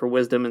great need for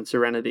wisdom and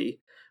serenity.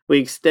 We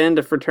extend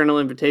a fraternal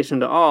invitation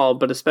to all,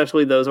 but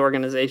especially those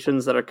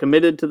organizations that are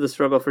committed to the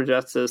struggle for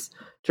justice,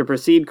 to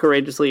proceed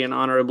courageously and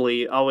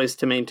honorably, always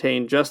to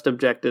maintain just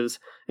objectives,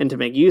 and to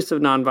make use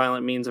of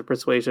nonviolent means of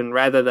persuasion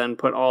rather than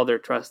put all their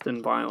trust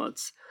in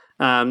violence.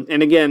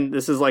 And again,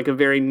 this is like a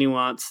very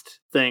nuanced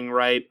thing,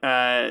 right?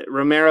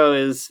 Romero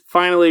is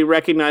finally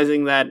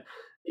recognizing that,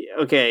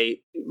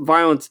 okay,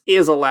 violence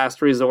is a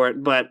last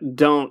resort, but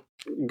don't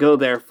go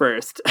there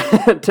first.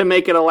 To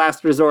make it a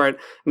last resort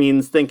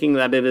means thinking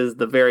that it is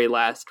the very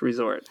last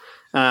resort.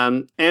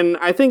 And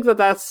I think that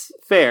that's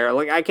fair.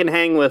 Like, I can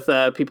hang with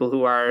people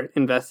who are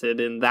invested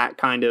in that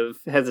kind of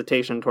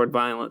hesitation toward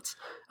violence.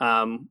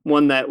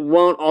 One that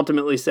won't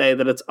ultimately say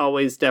that it's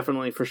always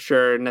definitely for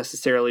sure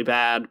necessarily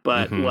bad,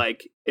 but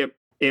like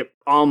it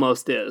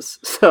almost is.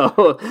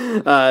 So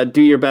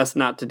do your best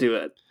not to do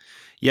it.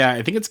 Yeah,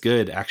 I think it's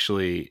good,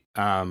 actually.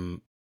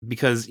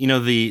 Because,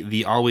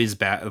 the always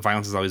bad,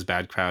 violence is always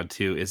bad crowd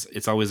too,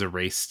 it's always a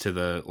race to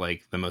the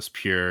most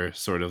pure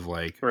sort of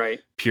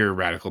pure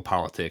radical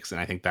politics.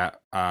 And I think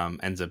that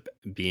ends up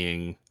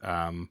being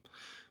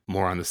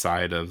more on the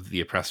side of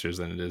the oppressors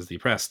than it is the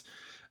oppressed.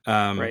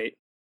 Right.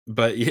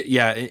 But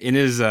yeah, in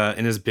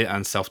his bit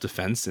on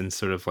self-defense and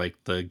sort of like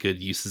the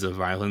good uses of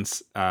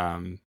violence,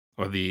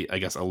 or the, I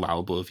guess,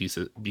 allowable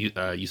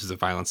uses of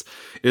violence.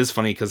 It is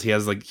funny because he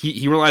has like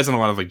he relies on a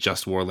lot of like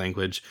just war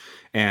language,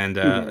 and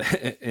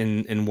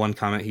in one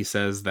comment he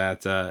says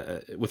that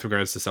with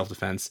regards to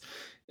self-defense,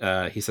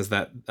 he says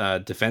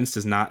that defense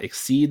does not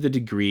exceed the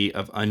degree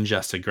of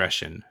unjust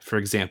aggression. For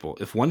example,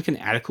 if one can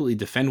adequately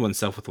defend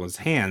oneself with one's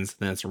hands,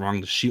 then it's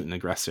wrong to shoot an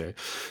aggressor.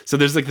 So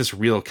there's like this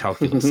real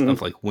calculus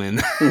of like when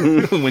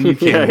when you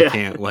can and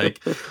can't,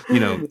 like, you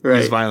know,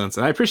 use violence.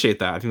 And I appreciate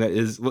that. I think that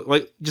is,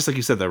 like, just like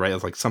you said, that right,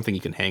 it's like something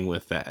you can hang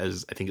with that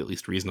is, I think, at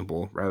least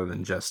reasonable, rather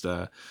than just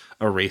a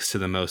race to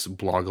the most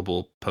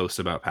bloggable post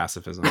about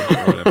pacifism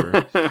or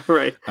whatever.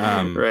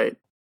 Right.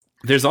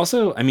 There's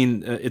also, I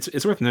mean,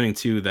 it's worth noting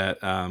too that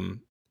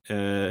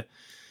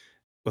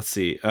let's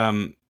see,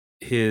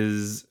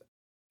 his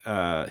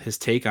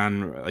take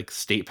on like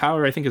state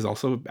power, I think, is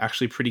also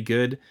actually pretty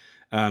good.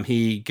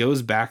 He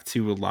goes back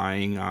to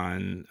relying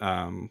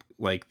on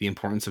like the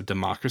importance of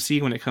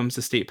democracy when it comes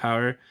to state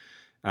power.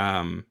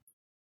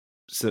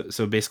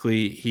 So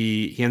basically,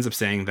 he ends up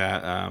saying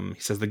that he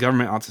says the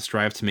government ought to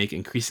strive to make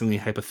increasingly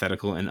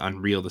hypothetical and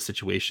unreal the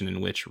situation in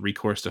which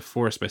recourse to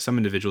force by some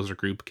individuals or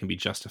group can be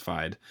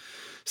justified.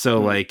 So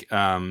like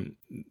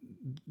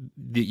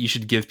you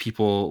should give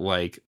people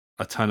like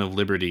a ton of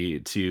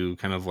liberty to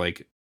kind of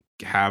like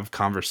have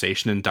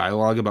conversation and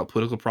dialogue about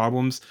political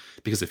problems,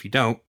 because if you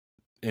don't,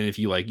 and if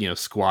you like, you know,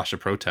 squash a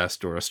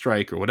protest or a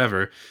strike or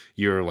whatever,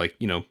 you're like,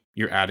 you know,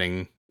 you're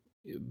adding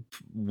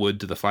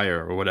wood to the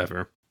fire or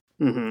whatever.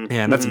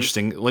 And that's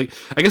interesting. Like,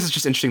 I guess it's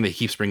just interesting that he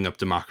keeps bringing up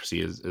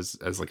democracy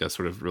as like a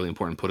sort of really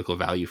important political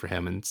value for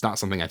him. And it's not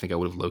something I think I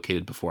would have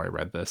located before I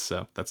read this.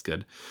 So that's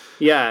good.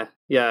 Yeah.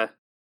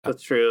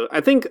 That's true.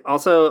 I think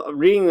also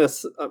reading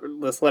this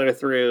letter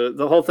through,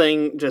 the whole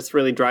thing just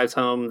really drives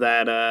home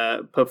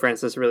that Pope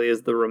Francis really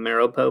is the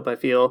Romero Pope, I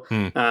feel.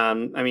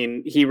 I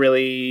mean, he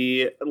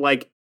really,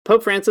 like,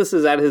 Pope Francis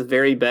is at his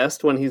very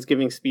best when he's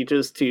giving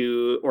speeches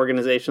to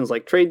organizations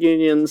like trade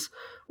unions,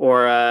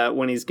 or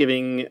when he's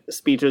giving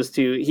speeches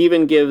to, he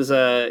even gives,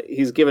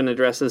 he's given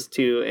addresses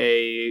to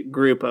a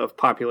group of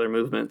popular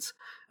movements.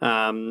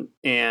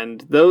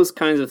 And those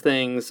kinds of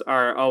things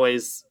are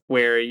always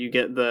where you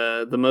get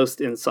the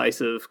most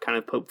incisive kind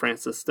of Pope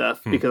Francis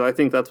stuff, because I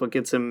think that's what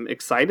gets him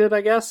excited,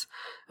 I guess.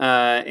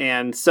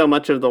 And so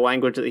much of the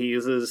language that he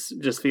uses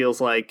just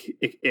feels like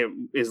it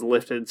is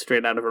lifted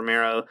straight out of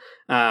Romero.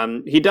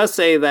 He does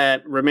say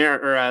that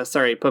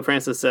Pope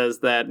Francis says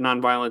that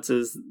nonviolence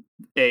is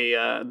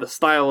the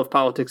style of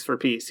politics for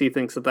peace. He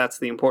thinks that that's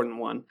the important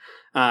one.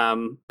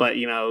 But,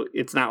 you know,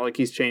 it's not like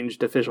he's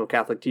changed official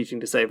Catholic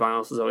teaching to say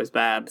violence is always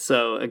bad.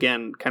 So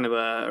again, kind of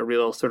a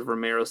real sort of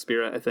Romero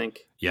spirit, I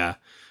think. Yeah.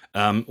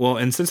 Well,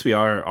 and since we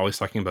are always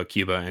talking about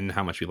Cuba and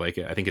how much we like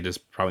it, I think it is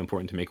probably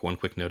important to make one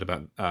quick note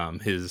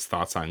about his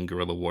thoughts on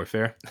guerrilla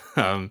warfare.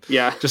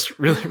 Just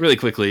really, really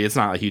quickly. It's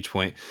not a huge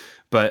point.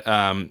 But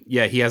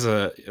he has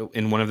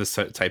in one of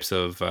the types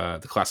of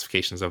the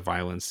classifications of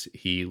violence,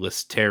 he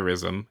lists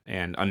terrorism,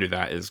 and under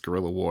that is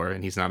guerrilla war,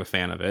 and he's not a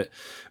fan of it.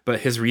 But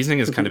his reasoning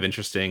is kind of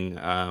interesting.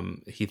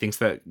 He thinks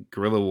that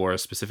guerrilla war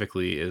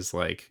specifically is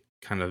like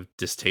kind of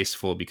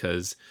distasteful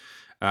because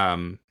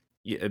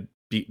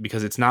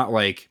it's not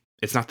like,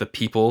 it's not the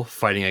people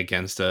fighting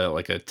against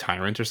a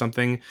tyrant or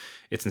something.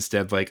 It's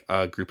instead like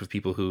a group of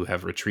people who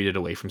have retreated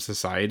away from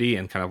society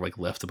and kind of like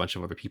left a bunch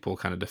of other people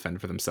kind of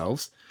defend for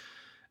themselves.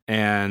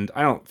 And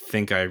I don't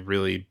think I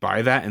really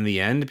buy that in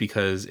the end,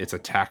 because it's a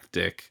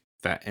tactic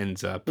that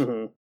ends up,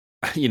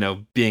 you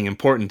know, being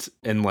important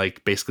and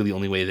like basically the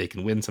only way they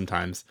can win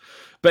sometimes.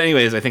 But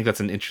anyways, I think that's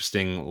an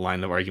interesting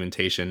line of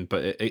argumentation,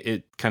 but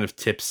it kind of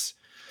tips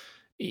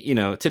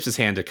his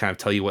hand to kind of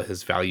tell you what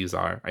his values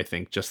are, I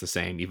think, just the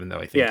same, even though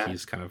I think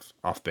he's kind of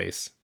off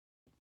base.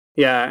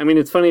 Yeah, I mean,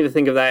 it's funny to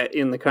think of that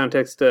in the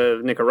context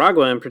of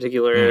Nicaragua in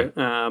particular,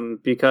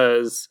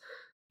 because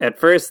at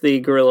first the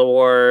guerrilla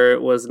war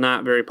was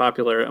not very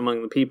popular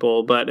among the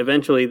people, but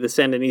eventually the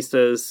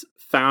Sandinistas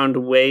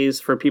found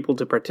ways for people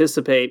to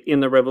participate in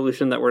the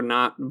revolution that were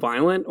not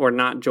violent or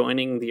not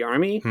joining the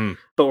army,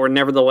 but were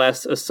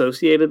nevertheless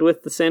associated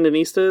with the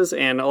Sandinistas.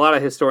 And a lot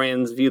of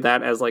historians view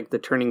that as like the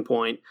turning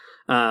point.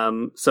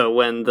 So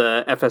when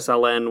the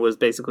FSLN was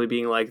basically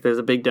being like, there's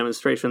a big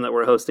demonstration that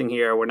we're hosting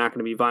here, we're not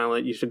going to be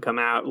violent, you should come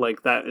out,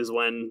 like that is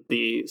when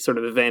the sort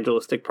of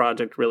evangelistic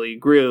project really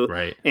grew.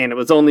 Right. And it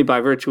was only by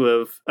virtue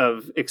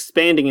of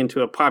expanding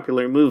into a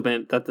popular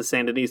movement that the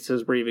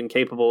Sandinistas were even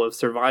capable of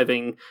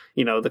surviving,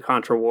 you know, the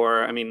Contra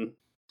War. I mean,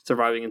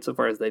 surviving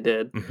insofar as they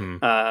did.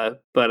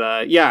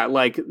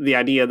 Like the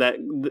idea that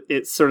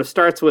it sort of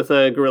starts with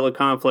a guerrilla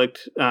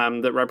conflict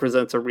that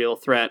represents a real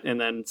threat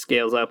and then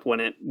scales up when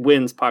it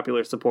wins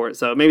popular support.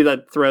 So maybe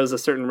that throws a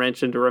certain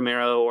wrench into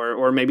Romero,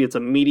 or maybe it's a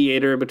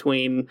mediator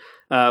between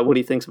what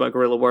he thinks about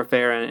guerrilla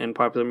warfare and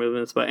popular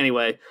movements. But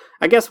anyway,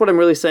 I guess what I'm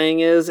really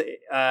saying is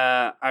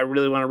I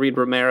really want to read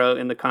Romero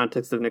in the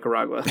context of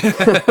Nicaragua.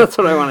 That's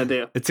what I want to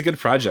do. It's a good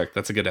project.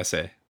 That's a good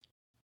essay.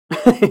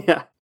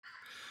 Yeah.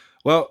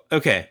 Well,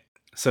 okay,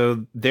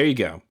 so there you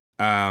go.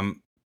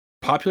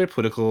 Popular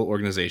political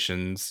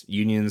organizations,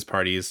 unions,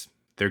 parties,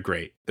 they're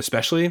great,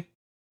 especially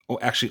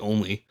actually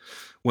only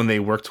when they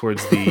work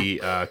towards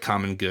the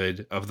common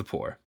good of the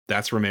poor.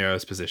 That's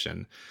Romero's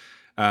position.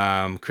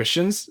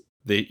 Christians,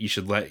 you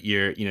should let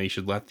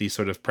the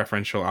sort of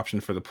preferential option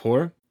for the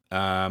poor,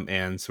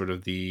 and sort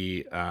of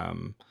the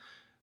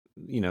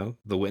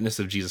the witness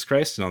of Jesus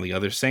Christ and all the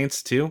other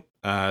saints too,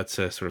 to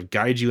sort of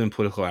guide you in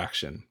political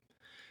action.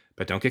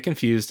 But don't get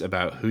confused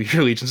about who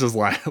your allegiances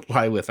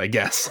lie with, I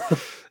guess.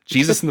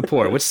 Jesus and the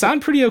poor, which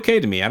sound pretty okay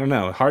to me. I don't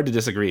know. Hard to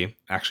disagree,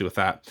 actually, with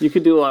that. You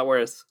could do a lot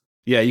worse.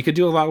 Yeah, you could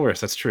do a lot worse.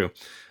 That's true.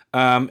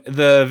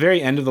 The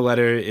very end of the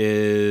letter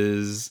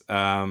is,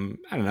 I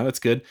don't know, it's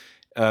good.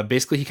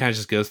 Basically, he kind of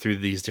just goes through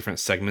these different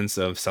segments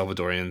of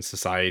Salvadorian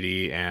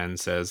society and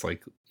says,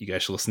 like, you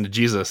guys should listen to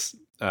Jesus.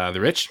 The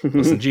rich,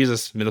 listen to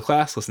Jesus. Middle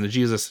class, listen to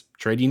Jesus.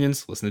 Trade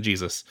unions, listen to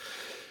Jesus.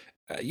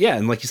 Yeah,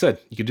 and like you said,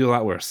 you could do a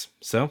lot worse.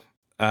 So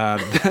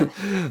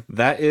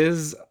that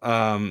is,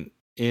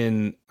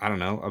 in, I don't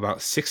know,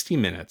 about 60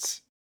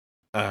 minutes,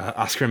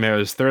 Oscar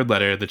Romero's third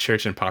letter, The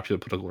Church and Popular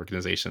Political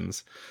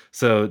Organizations.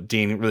 So,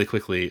 Dean, really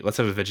quickly, let's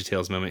have a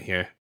VeggieTales moment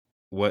here.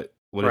 What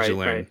did you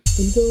learn?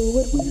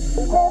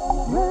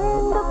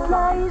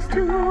 Applies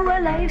to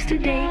our lives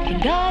today,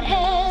 and God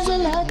has a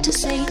lot to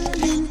say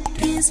in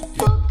his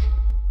book.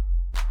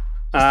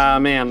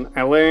 Man,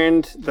 I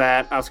learned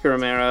that Oscar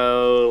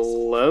Romero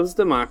loves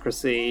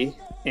democracy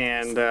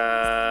and,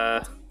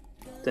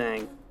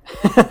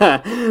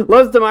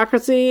 loves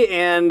democracy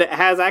and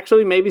has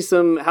actually maybe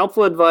some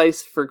helpful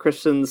advice for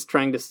Christians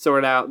trying to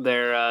sort out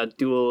their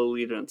dual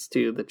allegiance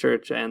to the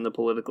church and the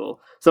political.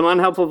 Some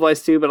unhelpful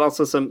advice too, but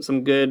also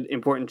some good,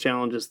 important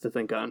challenges to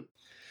think on.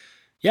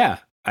 Yeah,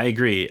 I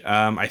agree.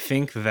 I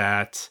think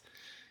that,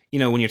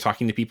 when you're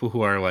talking to people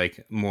who are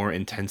like more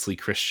intensely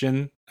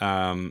Christian,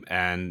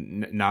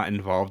 and not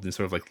involved in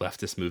sort of like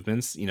leftist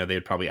movements, they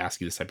would probably ask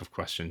you this type of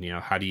question.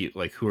 How do you,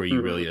 like, who are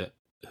you really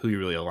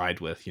allied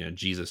with?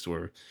 Jesus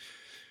or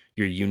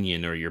your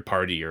union or your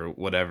party or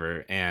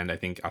whatever. And I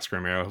think Oscar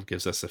Romero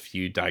gives us a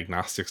few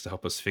diagnostics to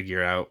help us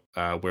figure out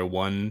where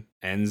one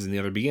ends and the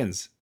other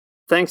begins.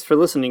 Thanks for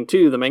listening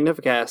to the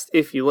Magnificast.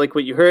 If you like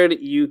what you heard,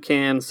 you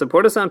can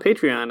support us on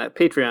Patreon at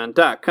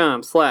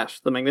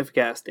patreon.com/the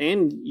Magnificast,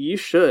 and you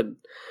should.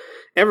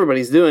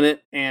 Everybody's doing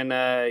it, and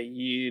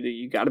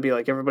you got to be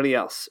like everybody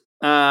else.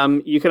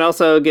 You can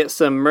also get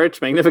some merch,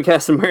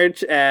 Magnificast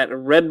merch, at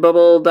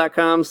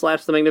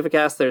redbubble.com/the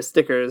Magnificast. There's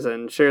stickers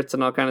and shirts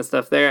and all kind of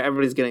stuff there.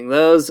 Everybody's getting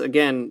those.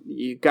 Again,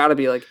 you got to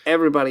be like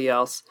everybody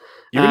else.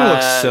 You're going to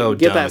look so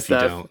dumb if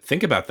stuff. you don't.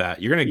 Think about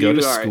that. You're going to go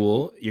to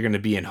school. You're going to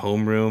be in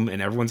homeroom,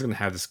 and everyone's going to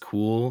have this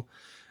cool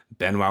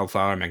Ben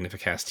Wildflower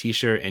Magnificast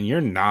t-shirt, and you're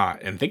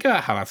not. And think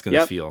about how that's going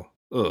to feel.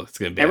 Oh, it's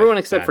going to be everyone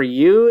except for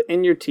you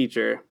and your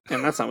teacher,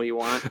 and that's not what you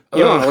want. You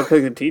don't want to look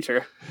like the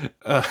teacher.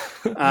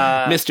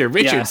 Mr.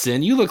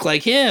 Richardson, you look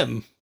like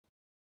him.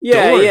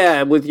 Yeah, Dork.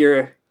 Yeah, with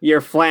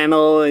your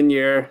flannel and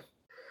your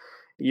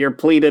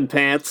pleated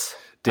pants.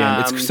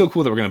 Damn, it's so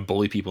cool that we're going to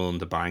bully people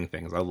into buying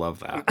things. I love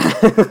that.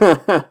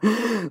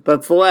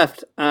 That's the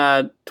left.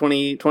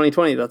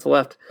 2020, that's the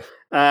left.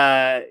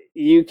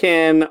 You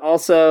can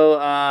also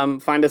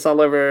find us all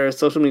over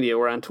social media.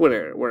 We're on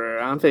Twitter. We're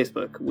on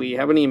Facebook. We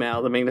have an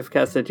email,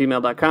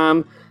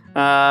 themagnificast@gmail.com.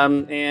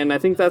 And I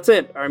think that's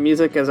it. Our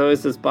music, as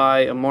always, is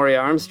by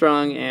Amoria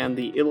Armstrong and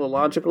the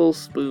Illogical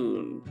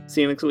Spoon.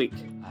 See you next week.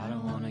 I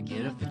don't want to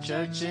get up for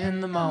church in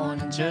the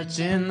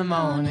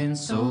morning,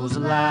 souls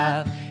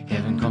alive.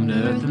 Heaven come to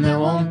earth and there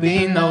won't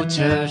be no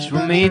church.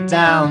 We'll meet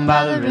down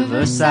by the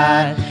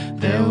riverside.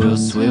 There we'll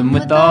swim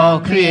with all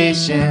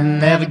creation.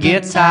 Never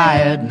get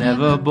tired,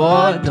 never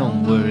bored.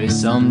 Don't worry,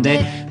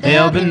 someday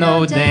there'll be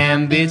no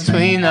dam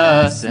between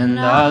us and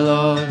our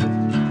Lord.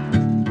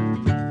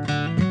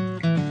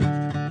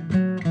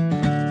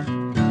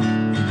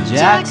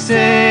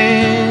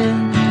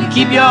 Jackson,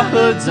 keep your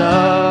hoods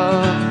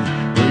up.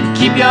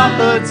 Keep your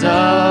hoods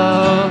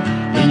up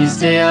and you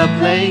stay up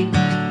late.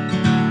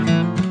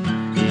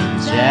 In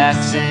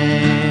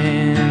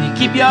Jackson, you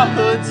keep your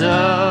hoods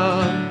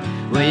up.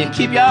 Well, you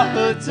keep your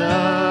hoods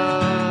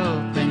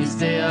up and you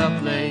stay up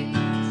late.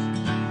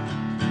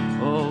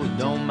 Oh,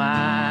 don't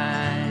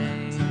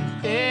mind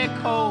a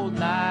cold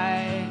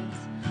night,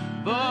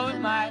 but we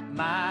might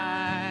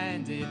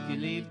mind if you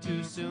leave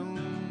too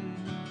soon.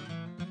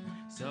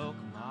 So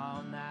come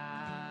on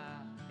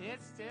now,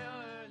 it's still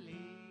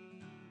early.